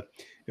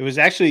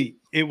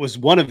it was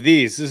one of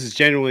these. This is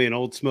genuinely an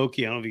old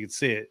Smoky. I don't know if you can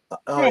see it.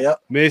 Oh, yeah.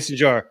 Mason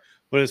jar.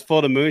 When it's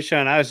full of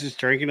moonshine, I was just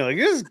drinking it like,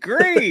 this is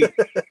great.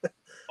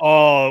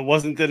 Oh, it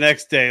wasn't the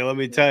next day, let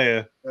me tell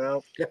you.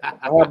 Well,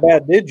 How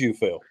bad did you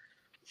feel?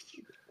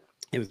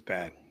 It was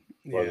bad.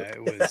 Was Yeah,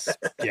 it was.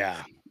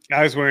 Yeah.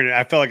 I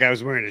felt like I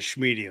was wearing a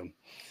schmedium.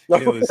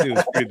 It was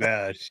pretty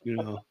bad,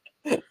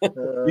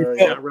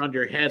 Yeah, around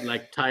your head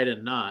like tied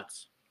in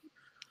knots.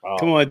 Oh,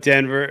 Come on,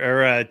 Denver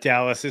or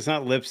Dallas. It's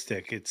not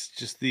lipstick. It's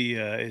just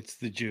it's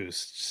the juice.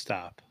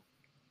 Stop.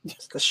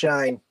 it's the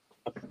shine.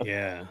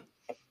 Yeah.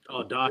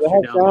 Oh, Doc, Do they you're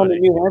have down, shine buddy.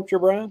 in New Hampshire,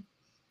 Brian?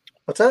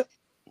 What's that?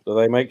 Do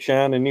they make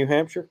shine in New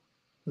Hampshire?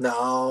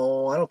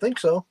 No, I don't think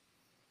so.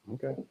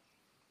 Okay.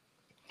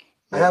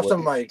 I have some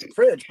in my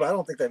fridge, but I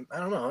don't know. I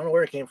don't know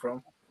where it came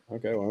from.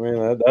 Okay. Well, I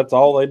mean, that's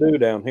all they do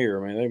down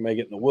here. I mean, they make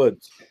it in the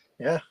woods.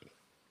 Yeah.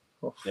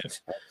 Well,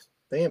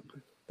 Yeah.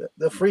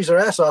 they'll freeze their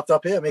ass off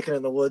up here making it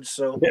in the woods.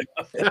 So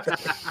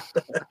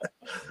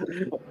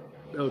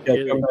No Yeah,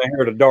 kidding. come down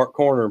here to a dark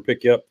corner and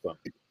pick you up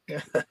something.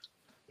 I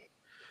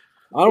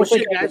Well, don't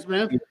think shit, guys,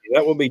 man.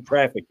 that would be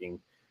trafficking.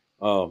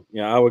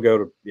 I would go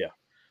to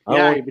I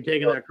Yeah, don't- you'd be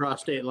taking that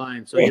across state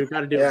line, so you've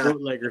got to do Yeah. a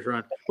bootleggers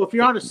run. Well, if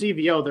you're on a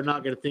CVO, they're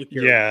not going to think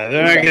you're. Yeah,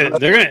 they're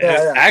gonna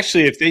Yeah.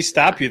 actually if they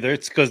stop you,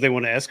 it's because they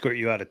want to escort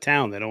you out of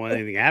town. They don't want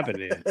anything to happen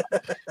to you.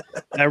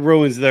 That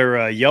ruins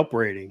their Yelp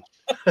rating.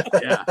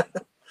 Yeah.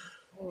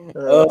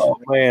 Oh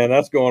man,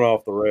 that's going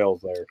off the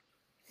rails there.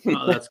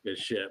 Oh, that's good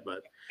shit.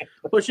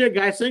 But shit,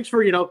 guys, thanks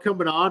for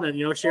coming on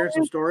and sharing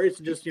some stories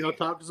and just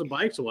talking some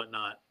bikes and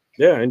whatnot.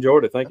 Yeah, I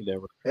enjoyed it. Thank you,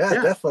 Denver. yeah,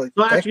 Yeah. definitely.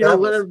 So Thanks actually, for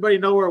having let us. everybody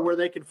know where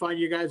they can find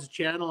you guys'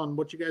 channel and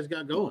what you guys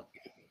got going.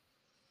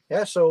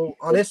 Yeah, so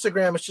on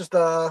Instagram, it's just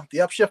the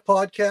Upshift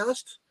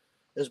podcast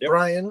is Yep.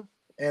 Brian,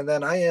 and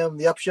then I am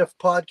the Upshift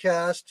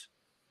podcast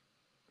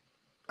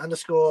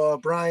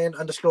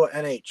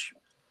 _Brian_NH.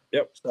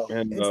 Yep. So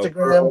And,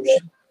 Instagram,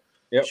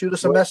 Yep. shoot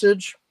us a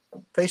message.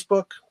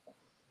 Facebook.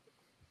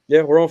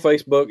 Yeah, we're on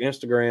Facebook,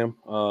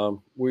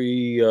 Instagram.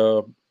 We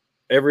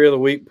every other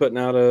week putting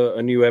out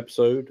a new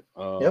episode.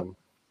 Yep.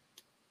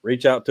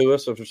 Reach out to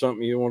us if there's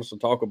something you want us to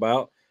talk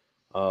about.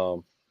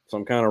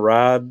 Some kind of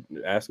ride.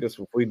 Ask us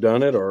if we've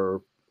done it,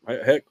 or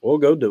heck, we'll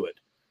go do it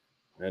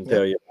and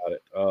tell you about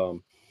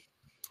it.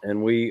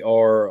 And we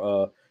are,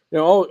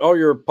 all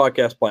your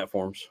podcast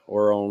platforms.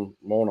 We're on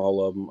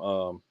all of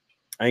them.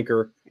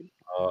 Anchor,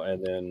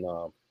 and then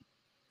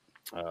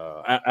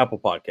Apple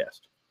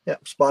Podcast. Yeah,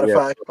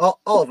 Spotify. All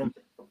of them.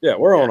 Yeah,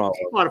 we're on all of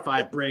them.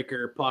 Spotify,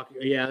 Breaker, Pocket.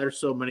 Yeah, there's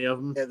so many of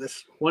them. Yeah,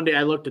 this. One day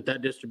I looked at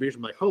that distribution,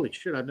 I'm like, holy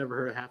shit, I've never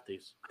heard of half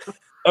these.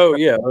 Oh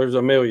yeah, there's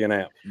a million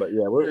apps, but yeah,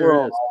 There we're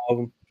on is. all of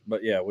them.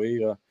 But yeah,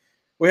 we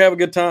have a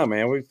good time,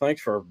 man.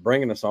 Thanks for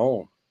bringing us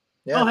on.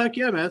 Yeah. Oh, heck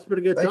yeah, man. It's been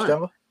a good Thanks, time.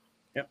 Denver.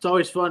 It's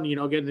always fun,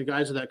 getting the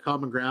guys to that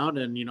common ground,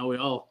 and we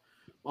all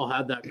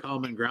have that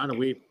common ground, and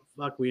we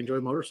enjoy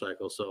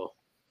motorcycles, so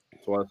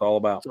That's what it's all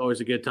about. it's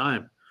always a good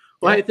time.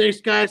 Well, hey, thanks,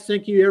 guys.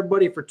 Thank you,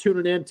 everybody, for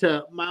tuning in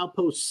to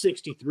Milepost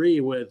 63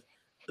 with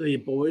the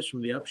boys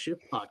from the Upshift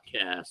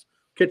podcast.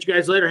 Catch you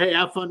guys later. Hey,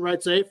 have fun,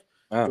 ride safe,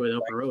 Enjoy the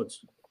open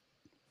roads.